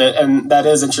benefit. And that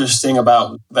is interesting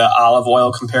about the olive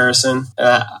oil comparison.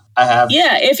 Yeah,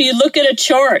 if you look at a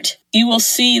chart, you will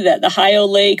see that the high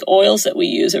oleic oils that we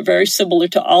use are very similar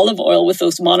to olive oil with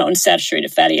those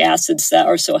monounsaturated fatty acids that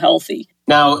are so healthy.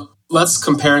 Now, let's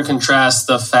compare and contrast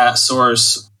the fat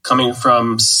source coming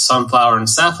from sunflower and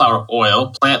safflower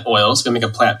oil, plant oils, going to make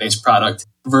a plant-based product,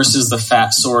 versus the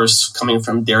fat source coming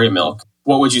from dairy milk.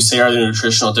 What would you say are the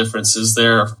nutritional differences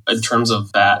there in terms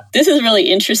of fat? This is really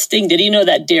interesting. Did you know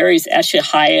that dairy is actually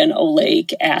high in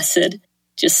oleic acid,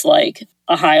 just like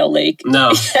a high oleic? No.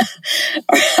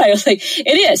 Or high oleic.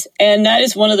 It is. And that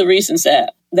is one of the reasons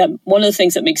that one of the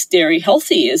things that makes dairy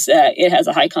healthy is that it has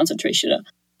a high concentration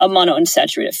of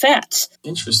monounsaturated fats.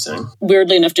 Interesting.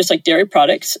 Weirdly enough, just like dairy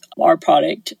products, our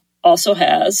product also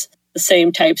has the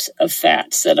same types of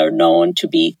fats that are known to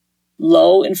be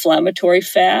low inflammatory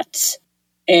fats.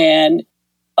 And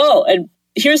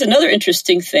here's another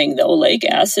interesting thing. The oleic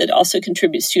acid also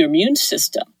contributes to your immune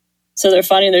system. So they're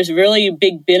finding there's really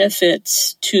big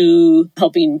benefits to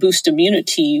helping boost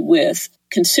immunity with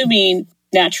consuming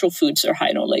natural foods that are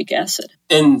high in oleic acid.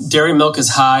 And dairy milk is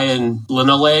high in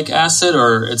linoleic acid,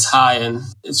 or it's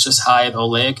just high in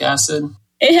oleic acid?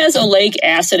 It has oleic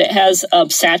acid. It has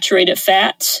saturated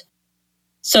fats.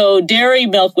 So dairy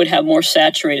milk would have more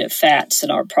saturated fats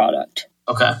than our product.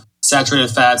 Okay. Saturated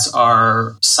fats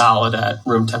are solid at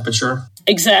room temperature?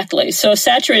 Exactly. So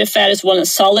saturated fat is one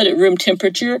that's solid at room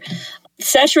temperature.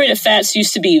 Saturated fats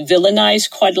used to be villainized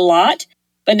quite a lot.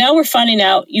 But now we're finding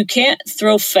out you can't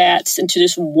throw fats into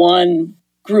just one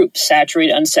group,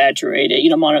 saturated, unsaturated,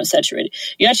 monounsaturated.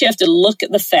 You actually have to look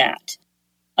at the fat.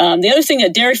 The other thing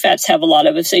that dairy fats have a lot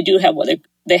of is they do have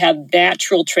they have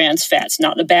natural trans fats,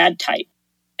 not the bad type.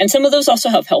 And some of those also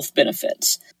have health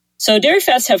benefits. So dairy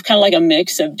fats have kind of like a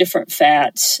mix of different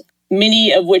fats,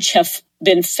 many of which have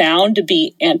been found to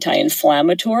be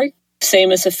anti-inflammatory,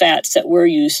 same as the fats that we're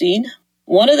using.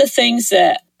 One of the things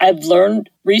that I've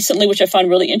learned recently, which I find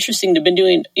really interesting, to been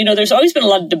doing, there's always been a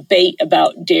lot of debate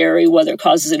about dairy, whether it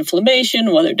causes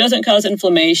inflammation, whether it doesn't cause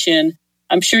inflammation.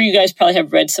 I'm sure you guys probably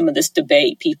have read some of this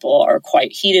debate. People are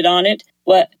quite heated on it.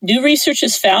 What new research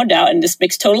has found out, and this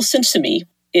makes total sense to me,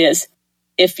 is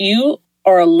if you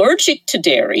are allergic to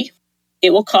dairy, it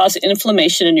will cause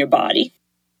inflammation in your body.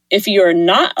 If you are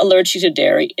not allergic to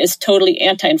dairy, it's totally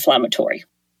anti-inflammatory.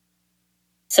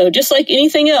 So just like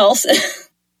anything else,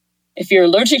 if you're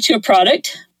allergic to a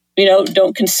product,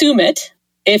 don't consume it.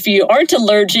 If you aren't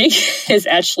allergic, it's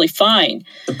actually fine.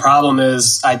 The problem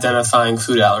is identifying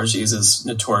food allergies is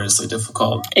notoriously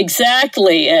difficult.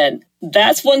 Exactly. And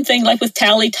that's one thing, like with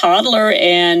Tally Toddler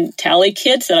and Tally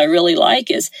Kids, that I really like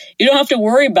is you don't have to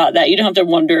worry about that. You don't have to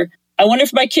wonder, I wonder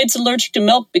if my kid's allergic to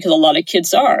milk, because a lot of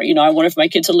kids are. I wonder if my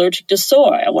kid's allergic to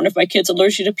soy. I wonder if my kid's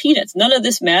allergic to peanuts. None of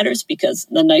this matters, because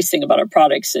the nice thing about our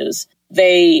products is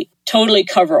they totally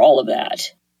cover all of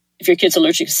that. If your kid's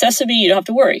allergic to sesame, you don't have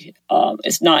to worry.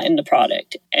 It's not in the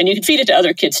product. And you can feed it to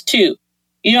other kids too.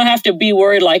 You don't have to be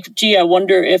worried like, gee, I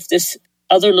wonder if this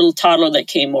other little toddler that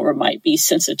came over might be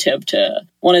sensitive to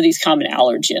one of these common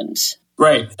allergens.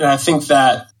 Right. And I think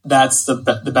that that's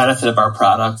the benefit of our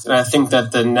product. And I think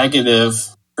that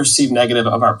the perceived negative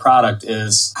of our product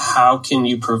is, how can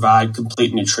you provide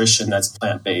complete nutrition that's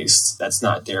plant-based, that's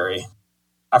not dairy?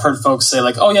 I've heard folks say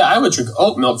like, oh yeah, I would drink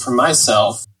oat milk for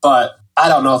myself, but I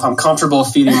don't know if I'm comfortable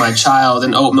feeding my child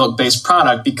an oat milk-based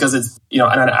product, because it's, and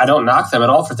I don't knock them at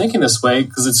all for thinking this way,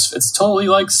 because it's totally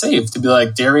like safe to be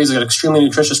like, dairy is an extremely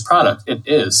nutritious product. It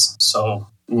is. So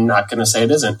I'm not going to say it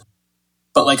isn't.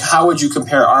 But like, how would you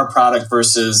compare our product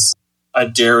versus a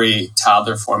dairy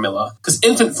toddler formula? Because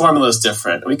infant formula is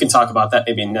different. We can talk about that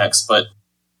maybe next, but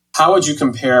how would you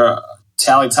compare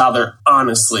Tally Toddler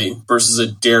honestly versus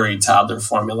a dairy toddler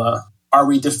formula? Are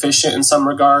we deficient in some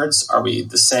regards? Are we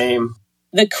the same?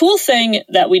 The cool thing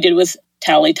that we did with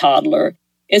Tally Toddler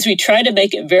is we tried to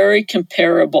make it very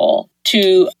comparable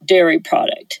to dairy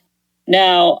product.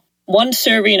 Now, one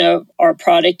serving of our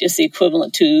product is the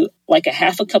equivalent to like a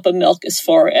half a cup of milk as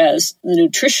far as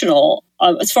nutritional,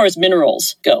 as far as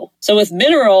minerals go. So with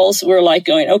minerals, we're like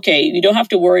going, okay, you don't have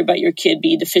to worry about your kid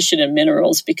being deficient in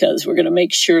minerals, because we're going to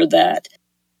make sure that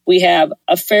we have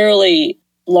a fairly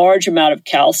large amount of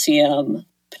calcium,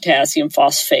 potassium,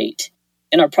 phosphate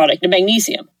in our product, and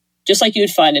magnesium, just like you would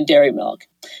find in dairy milk.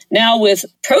 Now with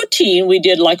protein, we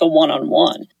did like a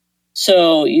one-on-one.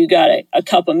 So you got a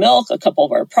cup of milk, a cup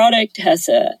of our product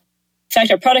in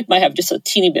fact, our product might have just a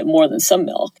teeny bit more than some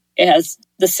milk. It has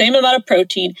the same amount of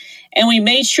protein, and we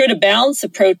made sure to balance the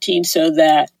protein so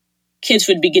that kids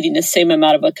would be getting the same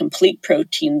amount of a complete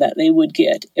protein that they would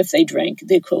get if they drank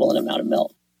the equivalent amount of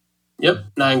milk. Yep,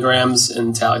 9 grams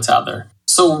in Tally Toddler.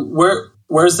 So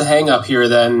where's the hang up here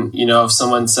then? If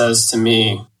someone says to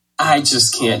me, I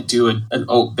just can't do an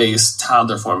oat-based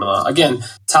toddler formula. Again,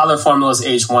 toddler formula is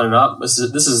age 1 and up. This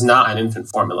is not an infant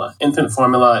formula. Infant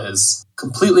formula is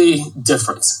completely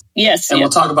different. Yes. And we'll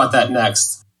talk about that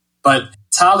next. But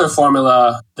toddler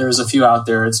formula, there's a few out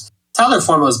there. Toddler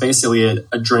formula is basically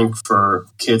a drink for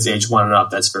kids age 1 and up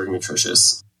that's very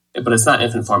nutritious. But it's not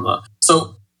infant formula.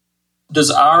 So does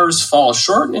ours fall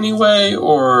short in any way,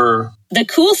 or? The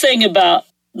cool thing about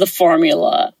the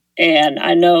formula, and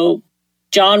I know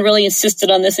Jon really insisted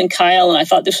on this, and Kyle, and I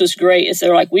thought this was great, is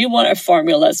they're like, we want a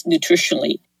formula that's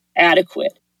nutritionally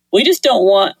adequate. We just don't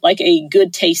want like a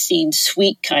good tasting,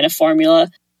 sweet kind of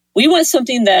formula. We want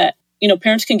something that,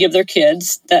 parents can give their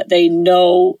kids that they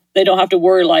know they don't have to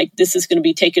worry like this is going to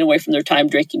be taken away from their time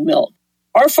drinking milk.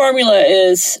 Our formula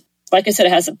is, like I said,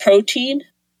 it has a protein,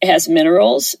 it has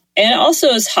minerals, and it also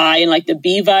is high in like the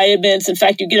B vitamins. In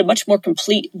fact, you get a much more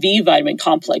complete B vitamin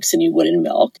complex than you would in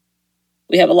milk.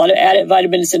 We have a lot of added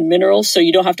vitamins and minerals, so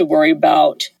you don't have to worry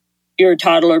about your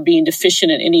toddler being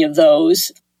deficient in any of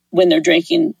those when they're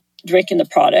drinking the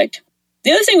product.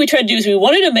 The other thing we tried to do is we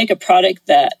wanted to make a product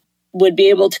that would be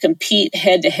able to compete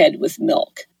head-to-head with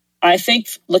milk. I think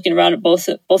looking around at both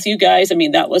you guys,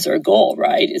 that was our goal,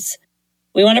 right?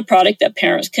 We want a product that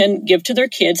parents can give to their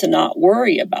kids and not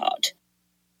worry about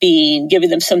giving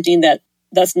them something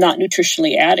that's not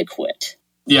nutritionally adequate.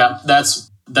 Yeah,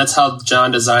 that's how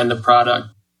Jon designed the product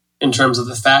in terms of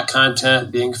the fat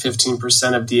content being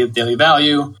 15% of daily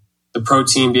value, the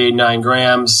protein being 9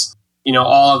 grams,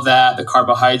 all of that, the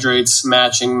carbohydrates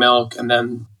matching milk, and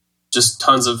then just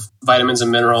tons of vitamins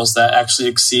and minerals that actually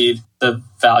exceed the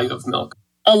value of milk.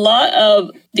 A lot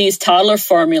of these toddler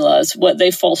formulas, what they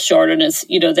fall short on is,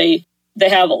 they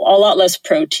have a lot less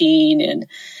protein.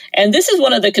 And this is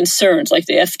one of the concerns, like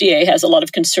the FDA has a lot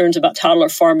of concerns about toddler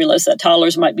formulas, that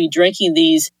toddlers might be drinking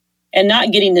these and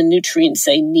not getting the nutrients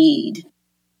they need.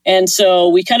 And so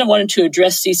we kind of wanted to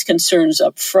address these concerns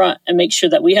up front and make sure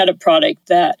that we had a product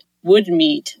that would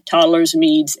meet toddlers'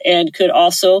 needs and could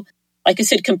also, like I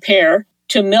said, compare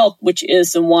to milk, which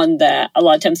is the one that a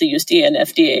lot of times the USDA and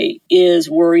FDA is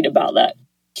worried about, that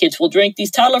kids will drink these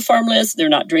toddler formulas. They're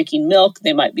not drinking milk.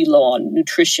 They might be low on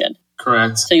nutrition.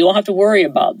 Correct. So you won't have to worry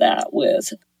about that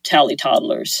with Tally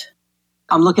Toddlers.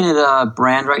 I'm looking at a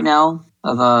brand right now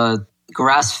of a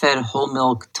grass-fed whole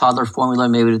milk toddler formula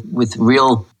made with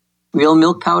real real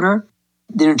milk powder.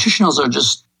 The nutritionals are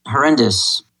just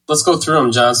horrendous. Let's go through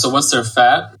them, John. So what's their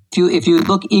fat? If you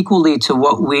look equally to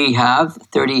what we have,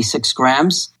 36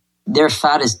 grams, their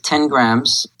fat is 10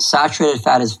 grams. Saturated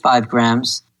fat is 5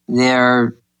 grams.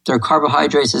 Their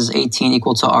carbohydrates is 18,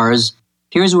 equal to ours.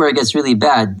 Here's where it gets really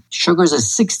bad. Sugars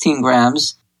is 16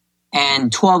 grams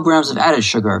and 12 grams of added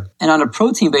sugar. And on a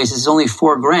protein basis, it's only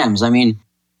 4 grams. I mean,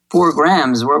 4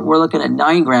 grams, we're looking at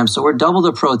 9 grams. So we're double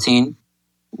the protein.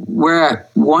 We're at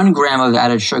 1 gram of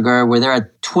added sugar, where they're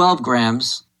at 12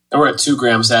 grams. And we're at 2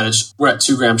 grams added. We're at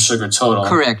 2 grams sugar total.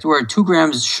 Correct. We're at 2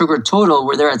 grams sugar total,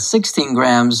 where they're at 16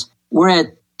 grams. We're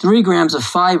at 3 grams of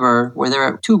fiber, where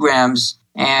they're at 2 grams.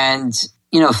 And,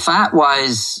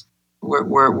 fat-wise,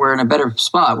 we're in a better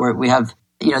spot where we have,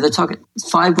 they're talking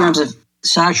 5 grams of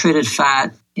saturated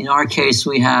fat. In our case,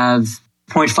 we have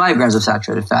 0.5 grams of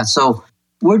saturated fat. So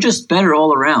we're just better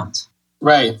all around.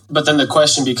 Right. But then the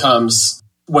question becomes,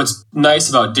 what's nice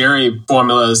about dairy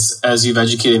formulas, as you've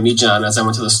educated me, John, as I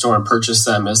went to the store and purchased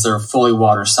them, is they're fully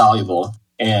water soluble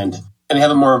and they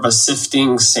have a more of a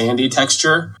sifting, sandy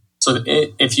texture. So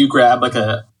if you grab like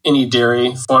any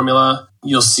dairy formula,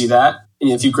 you'll see that. And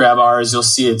if you grab ours, you'll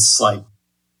see it's like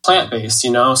plant-based,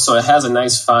 so it has a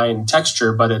nice fine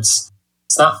texture, but it's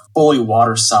not fully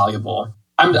water soluble.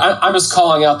 I'm just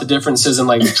calling out the differences in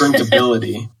like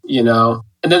drinkability,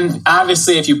 And then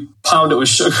obviously if you pound it with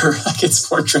sugar, like it's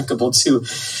more drinkable too.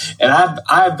 And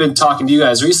I've been talking to you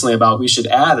guys recently about we should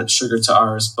add sugar to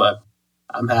ours, but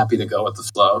I'm happy to go with the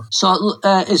flow. So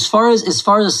as far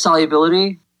as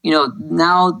solubility,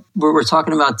 now we're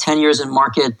talking about 10 years in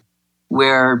market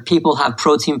where people have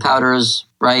protein powders,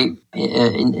 right,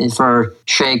 for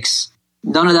shakes.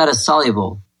 None of that is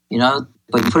soluble, but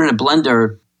you put it in a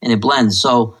blender and it blends.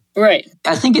 So right.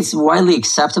 I think it's widely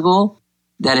acceptable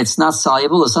that it's not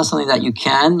soluble. It's not something that you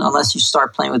can, unless you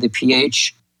start playing with the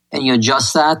pH and you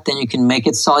adjust that, then you can make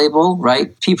it soluble,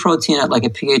 right? Pea protein at like a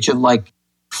pH of like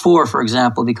 4, for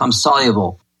example, becomes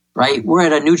soluble, right? We're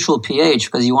at a neutral pH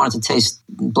because you want it to taste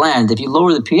bland. If you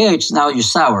lower the pH, now you're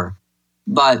sour.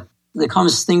 But there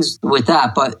comes things with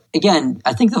that. But again,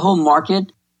 I think the whole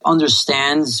market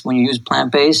understands when you use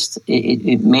plant-based,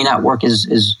 it may not work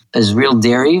as real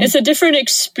dairy. It's a different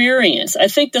experience. I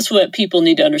think that's what people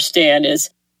need to understand is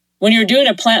when you're doing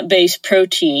a plant-based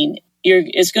protein,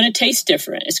 it's going to taste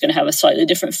different. It's going to have a slightly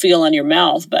different feel on your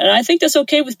mouth. And I think that's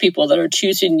okay with people that are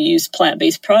choosing to use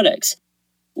plant-based products.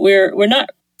 We're not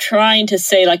trying to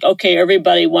say like, okay,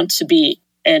 everybody wants to be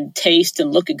and taste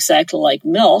and look exactly like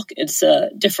milk. It's a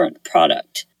different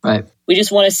product. Right. We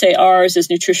just want to say ours is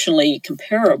nutritionally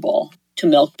comparable to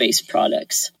milk-based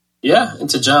products. Yeah, and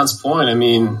to John's point, I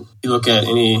mean, you look at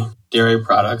any dairy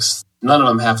products, none of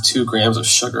them have 2 grams of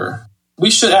sugar.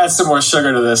 We should add some more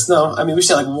sugar to this. No, I mean, we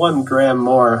should have like 1 gram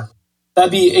more.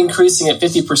 That'd be increasing at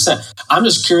 50%. I'm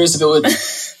just curious if it would...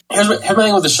 Here's my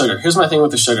thing with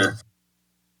the sugar.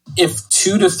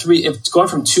 If going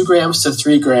from 2 grams to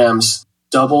 3 grams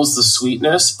doubles the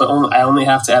sweetness, but I only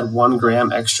have to add 1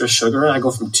 gram extra sugar, and I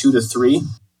go from 2 to 3.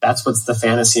 That's what's the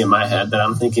fantasy in my head that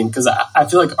I'm thinking, because I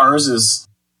feel like ours is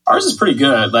pretty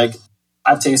good. Like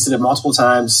I've tasted it multiple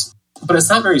times, but it's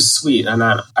not very sweet, and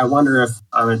I wonder if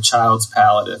on a child's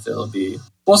palate if it'll be.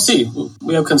 We'll see.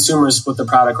 We have consumers with the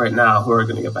product right now who are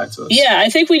going to get back to us. Yeah, I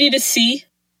think we need to see.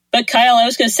 But Kyle, I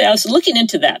was going to say, I was looking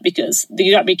into that because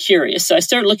you got me curious. So I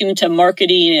started looking into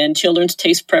marketing and children's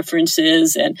taste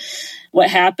preferences and what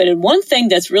happened. And one thing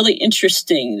that's really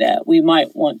interesting that we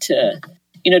might want to,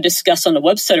 discuss on the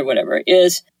website or whatever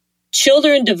is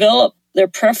children develop their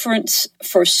preference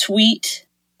for sweet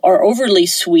or overly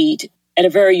sweet at a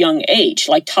very young age,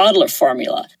 like toddler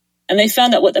formula. And they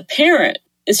found that what the parent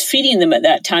is feeding them at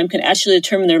that time can actually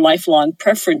determine their lifelong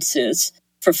preferences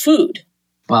for food.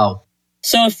 Wow.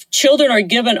 So if children are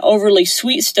given overly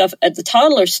sweet stuff at the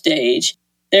toddler stage,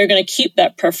 they're going to keep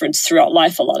that preference throughout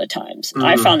life a lot of times. Mm-hmm.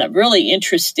 I found that really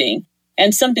interesting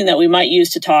and something that we might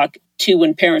use to talk to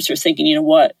when parents are thinking,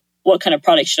 what kind of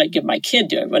product should I give my kid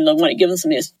to? When I want to give them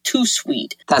something that's too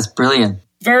sweet. That's brilliant.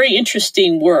 Very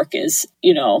interesting work is,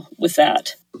 with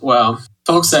that. Well,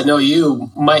 folks that know you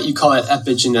call it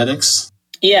epigenetics?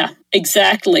 Yeah,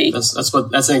 exactly.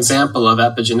 That's an example of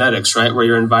epigenetics, right? Where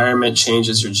your environment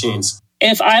changes your genes.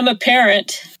 If I'm a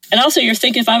parent, and also you're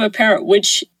thinking if I'm a parent,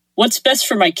 what's best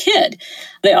for my kid?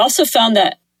 They also found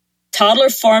that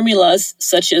toddler formulas,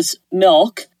 such as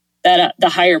milk, that at the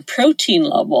higher protein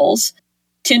levels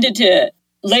tended to,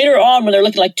 later on when they're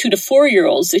looking like 2 to 4 year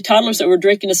olds, the toddlers that were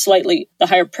drinking the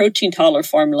higher protein toddler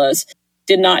formulas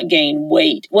did not gain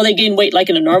weight. Well, they gained weight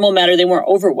like in a normal manner. They weren't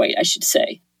overweight, I should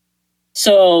say.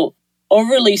 So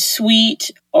overly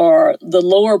sweet or the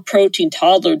lower protein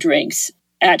toddler drinks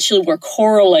actually were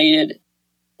correlated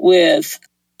with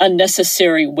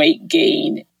unnecessary weight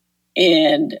gain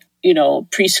in,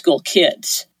 preschool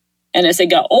kids. And as they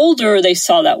got older, they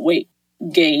saw that weight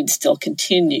gain still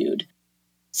continued.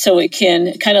 So it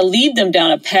can kind of lead them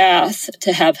down a path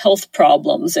to have health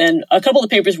problems. And a couple of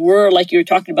papers were, like you were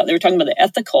talking about, they were talking about the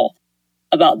ethical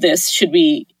about this.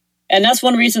 And that's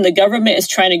one reason the government is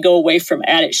trying to go away from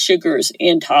added sugars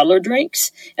in toddler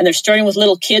drinks. And they're starting with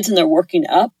little kids and they're working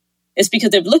up. It's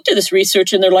because they've looked at this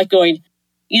research and they're like going,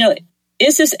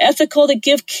 is this ethical to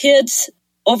give kids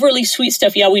overly sweet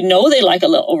stuff? Yeah, we know they like a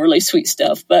little overly sweet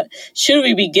stuff, but should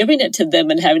we be giving it to them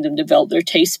and having them develop their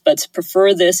taste buds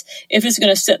prefer this if it's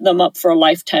going to set them up for a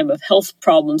lifetime of health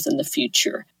problems in the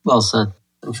future? Well said.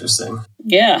 Interesting.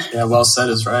 Yeah. Yeah, well said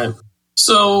is right.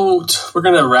 So we're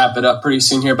going to wrap it up pretty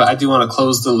soon here, but I do want to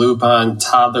close the loop on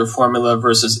toddler formula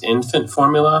versus infant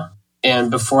formula.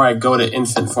 And before I go to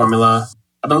infant formula,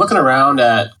 I've been looking around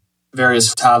at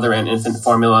various toddler and infant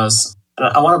formulas. And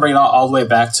I want to bring it all the way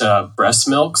back to breast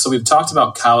milk. So we've talked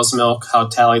about cow's milk, how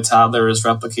Tally Toddler is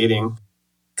replicating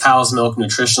cow's milk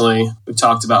nutritionally. We've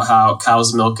talked about how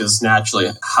cow's milk is naturally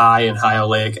high in high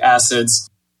oleic acids.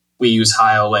 We use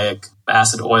high oleic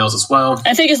acid oils as well.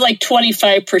 I think it's like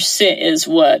 25% is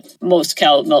what most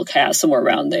cow milk has, somewhere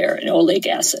around there, in oleic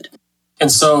acid.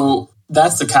 And so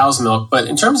that's the cow's milk. But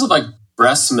in terms of like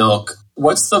breast milk,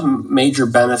 what's the major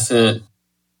benefit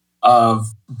of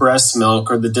breast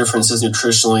milk or the differences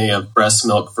nutritionally of breast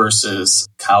milk versus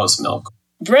cow's milk?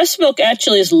 Breast milk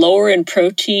actually is lower in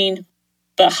protein,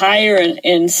 but higher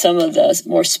in some of the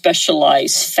more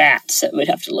specialized fats that we'd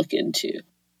have to look into.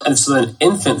 And so then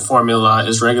infant formula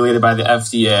is regulated by the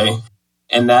FDA,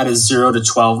 and that is 0 to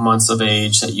 12 months of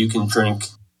age that you can drink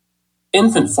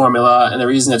infant formula. And the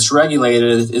reason it's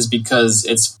regulated is because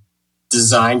it's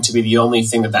designed to be the only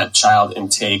thing that child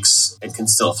intakes and can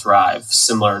still thrive,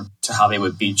 similar to how they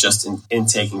would be just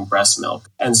intaking breast milk.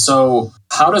 And so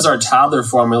how does our toddler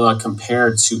formula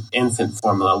compare to infant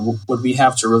formula? Would we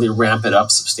have to really ramp it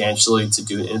up substantially to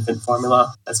do an infant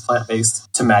formula that's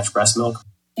plant-based to match breast milk?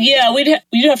 Yeah, we'd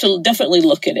have to definitely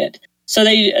look at it. So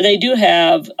they do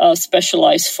have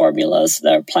specialized formulas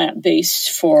that are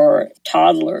plant-based for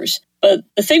toddlers. But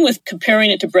the thing with comparing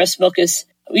it to breast milk is,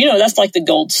 that's like the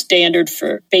gold standard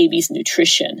for babies'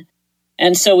 nutrition.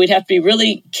 And so we'd have to be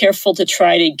really careful to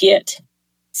try to get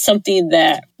something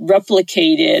that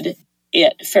replicated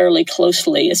it fairly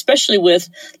closely, especially with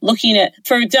looking at,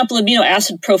 for example, amino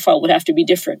acid profile would have to be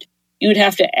different. You would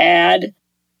have to add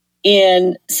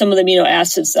in some of the amino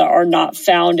acids that are not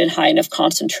found in high enough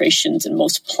concentrations in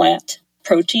most plant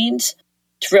proteins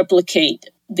to replicate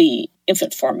the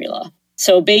infant formula.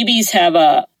 So babies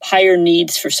have higher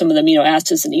needs for some of the amino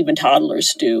acids than even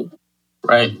toddlers do.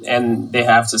 Right, and they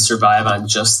have to survive on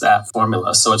just that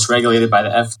formula. So it's regulated by the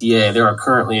FDA. There are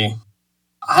currently,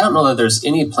 I don't know that there's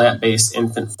any plant-based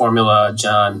infant formula,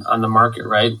 John, on the market,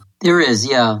 right? There is,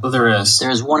 yeah. Oh, there is.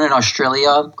 There's one in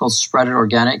Australia called Spreaded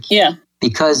Organic. Yeah.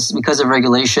 Because of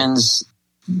regulations,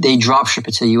 they drop ship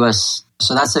it to the U.S.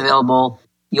 So that's available.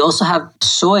 You also have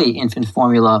soy infant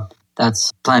formula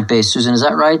that's plant-based. Susan, is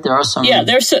that right? There are some... Yeah,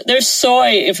 there's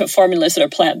soy infant formulas that are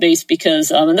plant-based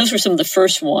because, and those were some of the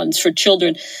first ones for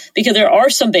children, because there are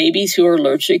some babies who are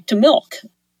allergic to milk.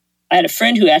 I had a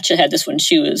friend who actually had this when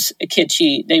she was a kid.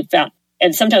 They found,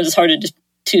 and sometimes it's hard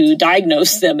to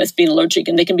diagnose them as being allergic,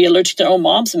 and they can be allergic to their own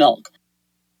mom's milk.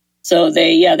 So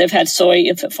they've had soy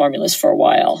infant formulas for a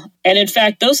while. And in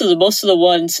fact, those are most of the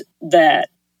ones that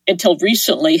until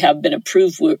recently have been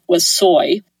approved with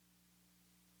soy.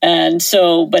 And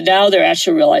so, but now they're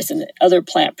actually realizing that other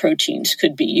plant proteins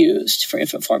could be used for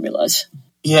infant formulas.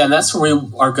 Yeah, and that's where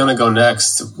we are going to go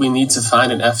next. We need to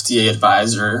find an FDA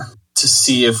advisor to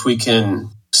see if we can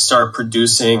start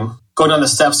going down the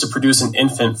steps to produce an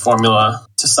infant formula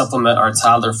to supplement our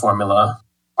toddler formula.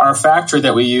 Our factory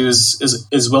that we use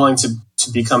is willing to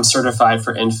become certified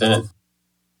for infant.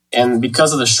 And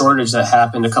because of the shortage that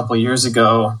happened a couple of years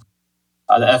ago,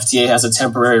 the FDA has a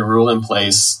temporary rule in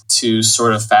place to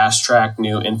sort of fast track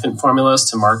new infant formulas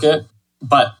to market.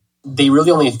 But they really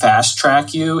only fast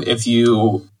track you if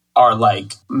you are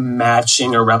like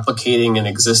matching or replicating an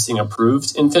existing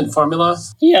approved infant formula.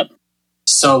 Yep.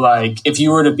 So like if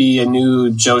you were to be a new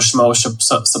Joe Schmo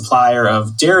supplier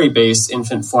of dairy-based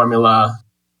infant formula,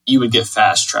 you would get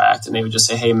fast tracked and they would just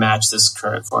say, hey, match this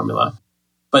current formula.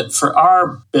 But for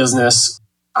our business,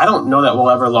 I don't know that we'll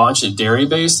ever launch a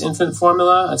dairy-based infant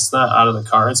formula. It's not out of the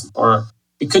cards. Or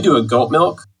we could do a goat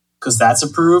milk because that's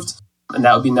approved, and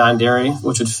that would be non-dairy,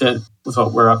 which would fit with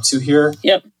what we're up to here.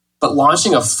 Yep. But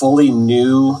launching a fully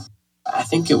new I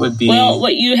think it would be... Well,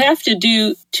 what you have to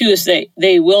do, too, is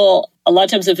they will, a lot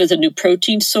of times if it's a new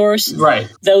protein source,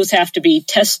 right, those have to be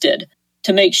tested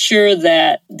to make sure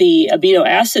that the amino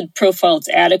acid profile is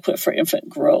adequate for infant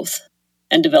growth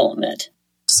and development.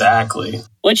 Exactly.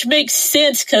 Which makes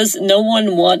sense because no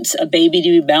one wants a baby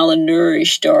to be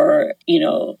malnourished or,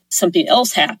 something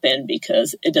else happen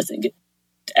because it doesn't get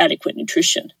adequate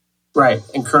nutrition. Right.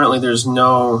 And currently there's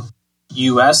no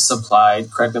U.S.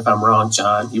 supplied, correct me if I'm wrong,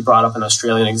 John, you brought up an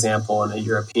Australian example and a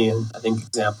European, I think,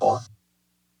 example.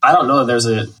 I don't know that there's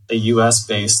a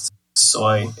U.S.-based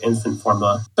soy infant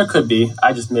formula. There could be.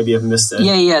 I just maybe have missed it.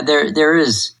 Yeah, there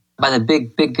is. By the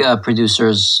big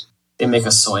producers. They make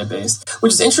a soy-based,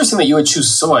 which is interesting that you would choose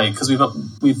soy because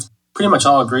we've pretty much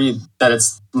all agreed that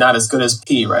it's not as good as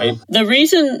pea, right? The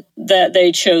reason that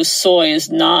they chose soy is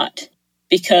not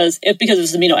because of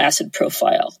its amino acid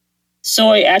profile.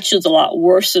 Soy actually is a lot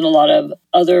worse than a lot of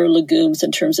other legumes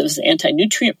in terms of its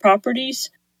anti-nutrient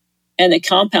properties and the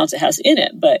compounds it has in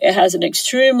it, but it has an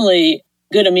extremely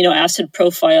good amino acid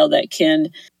profile that can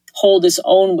hold its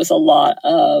own with a lot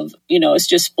of, it's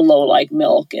just below like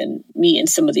milk and meat and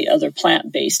some of the other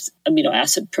plant-based amino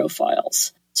acid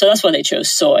profiles. So that's why they chose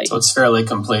soy. So it's fairly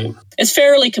complete. It's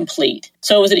fairly complete.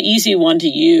 So it was an easy one to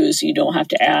use. You don't have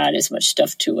to add as much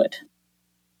stuff to it.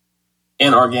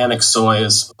 And organic soy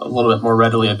is a little bit more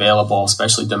readily available,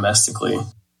 especially domestically.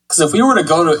 Because if we were to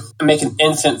go to make an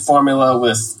infant formula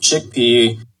with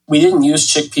chickpea, we didn't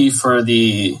use chickpea for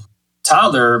the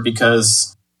toddler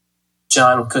because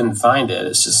John couldn't find it.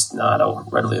 It's just not a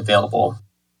readily available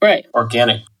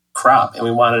organic crop. And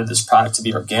we wanted this product to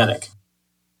be organic.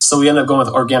 So we ended up going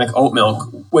with organic oat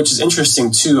milk, which is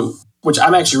interesting too, which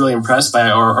I'm actually really impressed by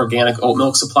our organic oat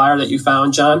milk supplier that you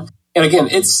found, John. And again,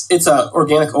 it's a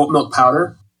organic oat milk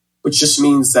powder, which just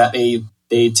means that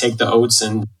they take the oats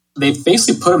and they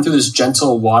basically put them through this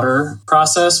gentle water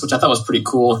process, which I thought was pretty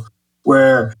cool,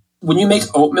 where when you make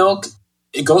oat milk,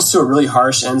 it goes through a really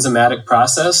harsh enzymatic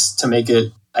process to make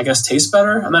it, I guess, taste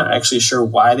better. I'm not actually sure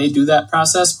why they do that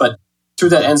process, but through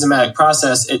that enzymatic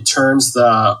process, it turns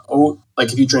the oat,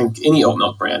 like if you drink any oat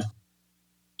milk brand,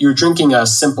 you're drinking a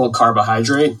simple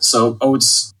carbohydrate. So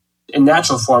oats in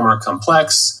natural form are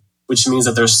complex, which means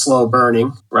that they're slow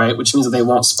burning, right? Which means that they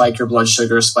won't spike your blood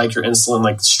sugar, spike your insulin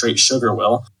like straight sugar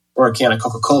will, or a can of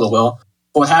Coca-Cola will.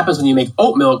 But what happens when you make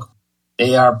oat milk,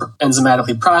 they are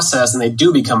enzymatically processed and they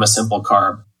do become a simple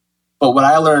carb. But what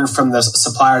I learned from the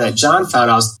supplier that John found,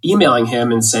 I was emailing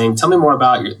him and saying, tell me more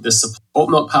about this oat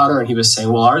milk powder. And he was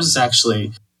saying, well, ours is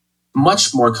actually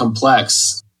much more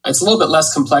complex. It's a little bit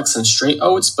less complex than straight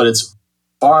oats, but it's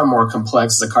far more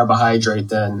complex as a carbohydrate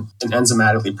than an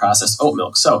enzymatically processed oat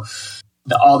milk. So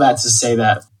all that to say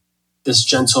that this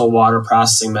gentle water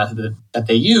processing method that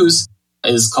they use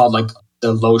is called like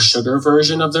the low sugar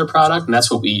version of their product, and that's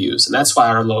what we use. And that's why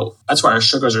our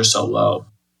sugars are so low,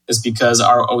 is because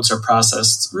our oats are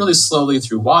processed really slowly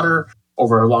through water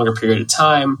over a longer period of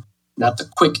time, not the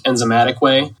quick enzymatic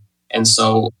way. And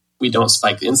so we don't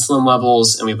spike the insulin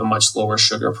levels, and we have a much lower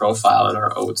sugar profile in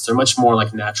our oats. They're much more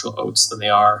like natural oats than they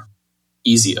are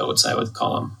easy oats, I would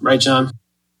call them. Right, John?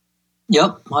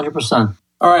 Yep, 100%.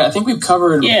 All right, I think we've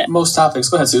covered most topics.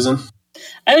 Go ahead, Susan.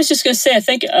 I was just going to say, I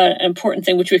think an important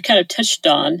thing, which we've kind of touched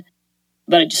on,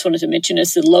 but I just wanted to mention,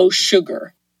 is the low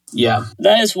sugar. Yeah.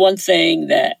 That is one thing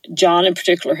that Jon in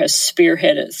particular has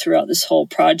spearheaded throughout this whole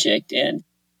project. And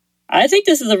I think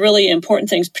this is a really important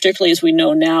thing, particularly as we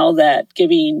know now that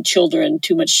giving children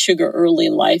too much sugar early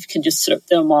in life can just set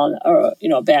them on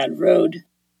a bad road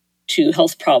to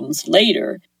health problems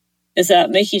later, is that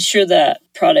making sure that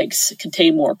products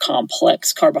contain more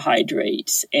complex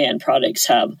carbohydrates and products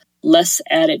have less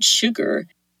added sugar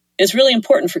is really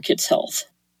important for kids' health.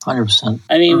 100%.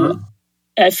 I mean,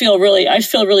 I feel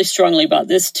really strongly about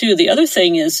this too. The other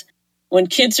thing is when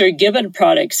kids are given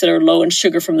products that are low in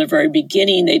sugar from the very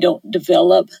beginning, they don't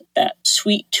develop that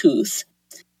sweet tooth.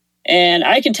 And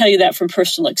I can tell you that from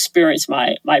personal experience.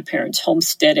 My parents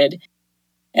homesteaded,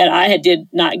 and I did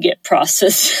not get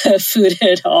processed food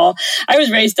at all. I was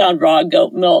raised on raw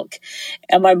goat milk,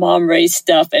 and my mom raised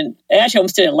stuff. And I actually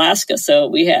homesteaded in Alaska, so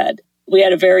we had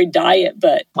a varied diet.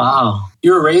 But wow,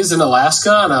 you were raised in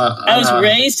Alaska? I was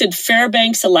raised in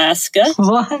Fairbanks, Alaska.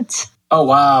 What? Oh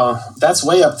wow, that's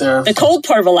way up there. The cold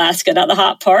part of Alaska, not the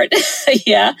hot part.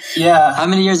 Yeah. How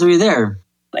many years were you there?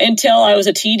 Until I was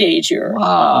a teenager.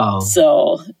 Wow.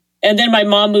 And then my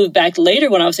mom moved back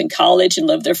later when I was in college and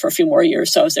lived there for a few more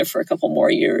years. So I was there for a couple more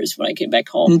years when I came back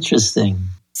home. Interesting.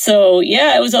 So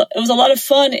yeah, it was a lot of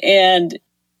fun. And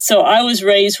so I was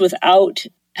raised without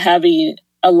having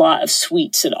a lot of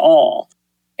sweets at all.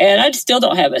 And I still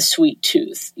don't have a sweet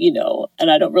tooth,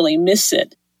 and I don't really miss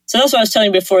it. So that's what I was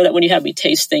telling you before, that when you have me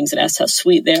taste things and ask how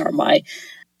sweet they are, my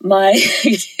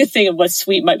thing of what's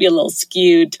sweet might be a little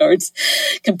skewed towards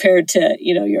compared to,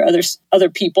 your other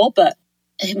people. But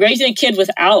raising a kid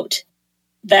without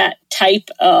that type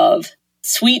of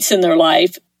sweets in their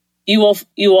life, you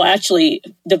will actually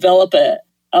develop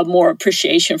a more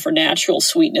appreciation for natural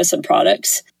sweetness and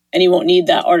products, and you won't need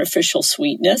that artificial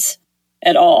sweetness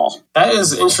at all. That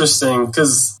is interesting,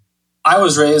 because I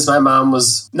was raised, my mom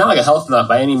was not like a health nut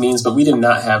by any means, but we did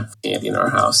not have candy in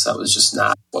our house. That was just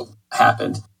not what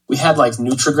happened. We had like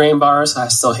Nutri-Grain bars. I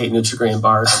still hate Nutri-Grain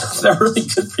bars. They're really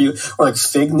good for you. Or like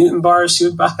Fig Newton bars you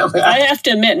would buy. I have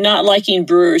to admit, not liking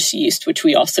brewer's yeast, which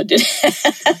we also did.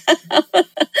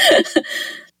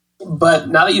 But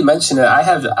now that you mention it, I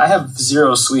have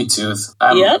zero sweet tooth.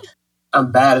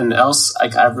 I'm bad and else.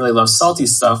 I really love salty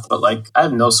stuff, but like I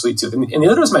have no sweet tooth. And the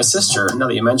other was my sister. Now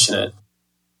that you mention it,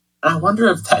 I wonder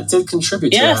if that did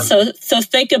contribute to that. Yeah. So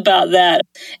think about that.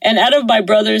 And out of my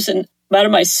brothers and out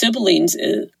of my siblings,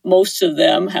 most of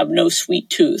them have no sweet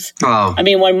tooth. Wow. I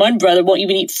mean, one brother won't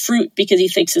even eat fruit because he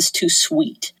thinks it's too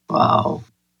sweet. Wow.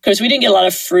 Because we didn't get a lot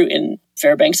of fruit in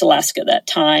Fairbanks, Alaska at that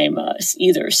time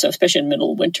either, so especially in the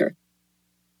middle of winter.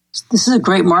 This is a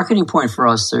great marketing point for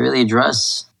us to really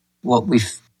address what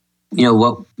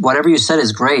whatever you said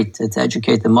is great to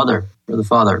educate the mother or the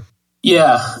father.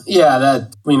 Yeah,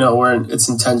 that it's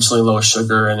intentionally low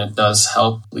sugar, and it does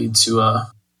help lead to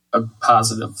a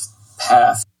positive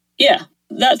path. Yeah,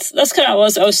 that's kind of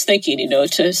what I was thinking.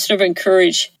 To sort of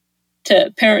encourage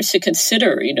parents to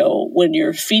consider, when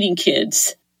you're feeding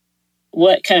kids,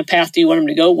 what kind of path do you want them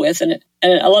to go with? And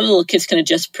a lot of little kids can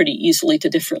adjust pretty easily to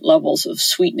different levels of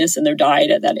sweetness in their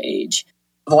diet at that age.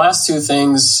 The last two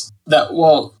things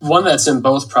one that's in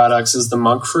both products is the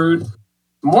monk fruit.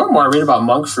 The more and more I read about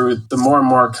monk fruit, the more and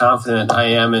more confident I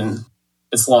am in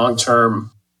its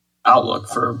long-term outlook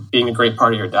for being a great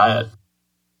part of your diet.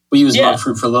 We use monk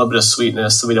fruit for a little bit of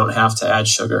sweetness so we don't have to add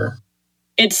sugar.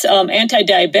 It's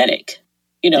anti-diabetic.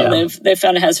 They've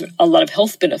found it has a lot of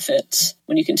health benefits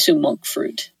when you consume monk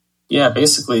fruit. Yeah,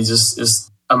 basically just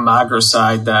is a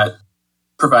magroside that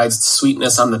provides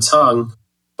sweetness on the tongue,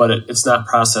 but it's not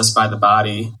processed by the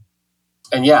body.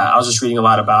 And I was just reading a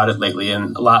lot about it lately,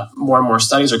 and and more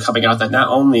studies are coming out that not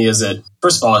only is it,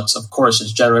 first of all,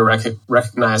 it's generally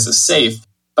recognized as safe,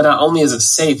 but not only is it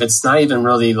safe, it's not even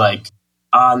really like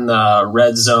on the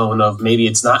red zone of maybe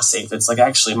it's not safe. It's like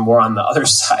actually more on the other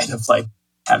side of like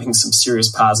having some serious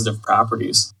positive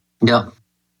properties. Yeah.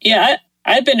 Yeah,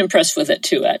 I've been impressed with it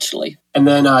too, actually. And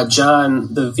then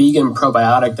Jon, the vegan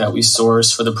probiotic that we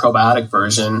source for the probiotic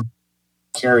version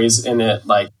carries in it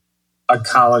like a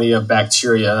colony of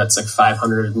bacteria that's like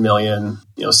 500 million,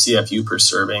 CFU per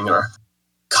serving, or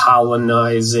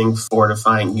colonizing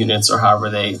fortifying units, or however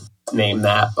they name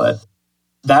that. But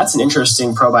that's an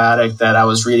interesting probiotic that I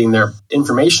was reading their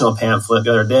informational pamphlet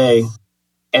the other day.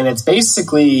 And it's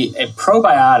basically a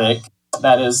probiotic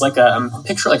that is like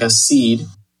picture like a seed.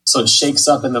 So it shakes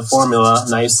up in the formula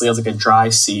nicely as like a dry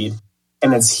seed,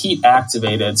 and it's heat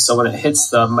activated. So when it hits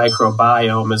the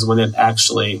microbiome is when it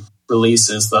actually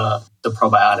releases the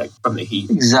probiotic from the heat.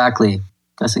 Exactly.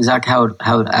 That's exactly how it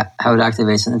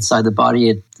activates inside the body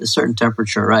at a certain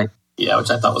temperature, right? Yeah, which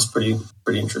I thought was pretty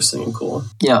interesting and cool.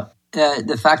 Yeah.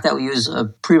 The fact that we use a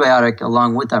prebiotic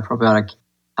along with that probiotic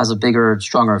has a bigger,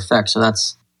 stronger effect. So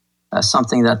that's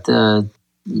something that the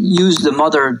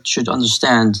mother should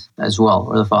understand as well,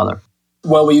 or the father.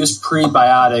 Well, we use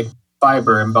prebiotic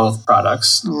fiber in both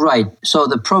products. Right. So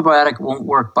the probiotic won't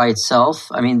work by itself.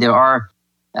 I mean, there are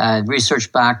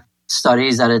research-backed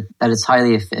studies that it's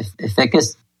highly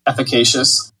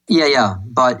efficacious. Yeah.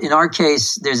 But in our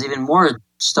case, there's even more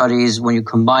studies. When you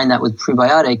combine that with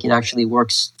prebiotic, it actually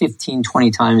works 15,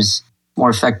 20 times more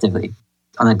effectively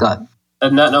on the gut. I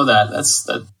did not know that.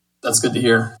 That's good to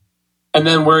hear. And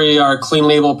then we are Clean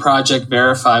Label Project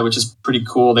Verified, which is pretty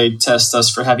cool. They test us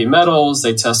for heavy metals.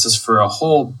 They test us for a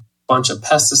whole bunch of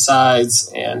pesticides,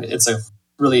 and it's a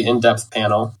really in-depth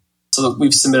panel. So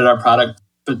we've submitted our product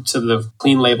to the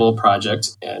Clean Label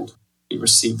Project, and we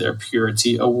received their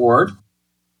Purity Award,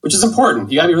 which is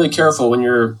important. You got to be really careful when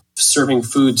you're serving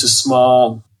food to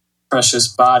small, precious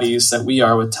bodies that we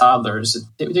are with toddlers.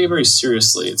 They take it very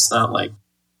seriously. It's not like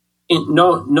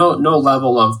no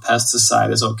level of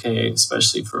pesticide is okay,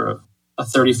 especially for a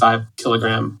 35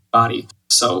 kilogram body.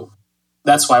 So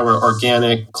that's why we're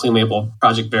organic, Clean Label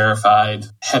Project verified,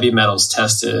 heavy metals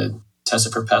tested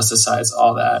for pesticides,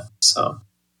 all that. So,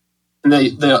 and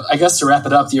I guess to wrap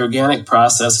it up, the organic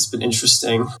process has been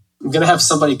interesting. I'm going to have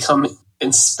somebody come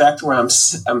inspect where I'm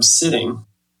sitting.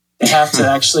 They have to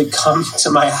actually come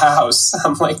to my house.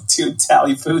 I'm like, dude,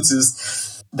 Tally Foods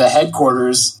is the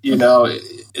headquarters,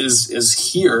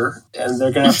 is here, and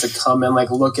they're going to have to come and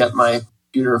look at my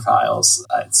computer files.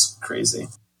 It's crazy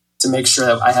to make sure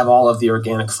that I have all of the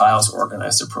organic files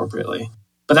organized appropriately.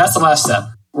 But that's the last step.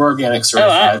 We're organic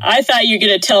certified. I thought you were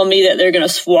going to tell me that they're going to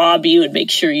swab you and make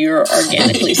sure you're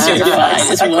organically certified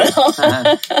as well.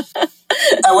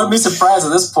 I wouldn't be surprised at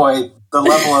this point. The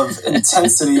level of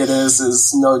intensity it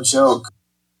is no joke.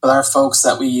 But our folks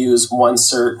that we use, one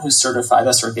cert who certified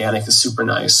us organic, is super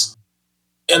nice.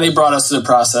 And they brought us through the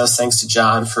process. Thanks to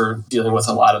Jon for dealing with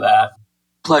a lot of that.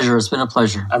 Pleasure. It's been a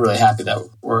pleasure. I'm really happy that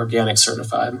we're organic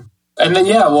certified. And then,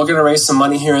 we're going to raise some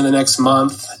money here in the next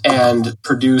month and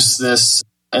produce this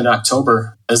in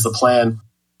October as the plan,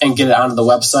 and get it onto the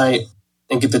website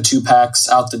and get the 2-packs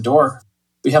out the door.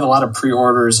 We have a lot of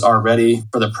pre-orders already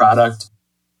for the product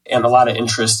and a lot of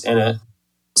interest in it.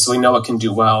 So we know it can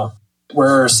do well.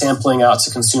 We're sampling out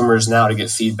to consumers now to get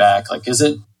feedback.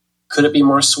 Could it be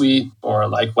more sweet, or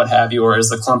what have you, or is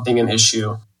the clumping an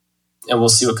issue? And we'll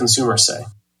see what consumers say.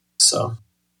 So,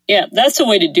 yeah, that's the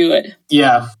way to do it.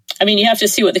 Yeah. I mean, you have to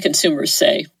see what the consumers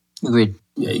say. Agreed.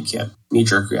 Yeah, you can't.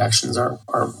 Knee-jerk reactions are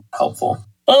helpful.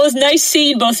 Well, it was nice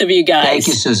seeing both of you guys. Thank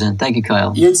you, Susan. Thank you,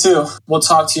 Kyle. You too. We'll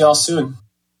talk to you all soon.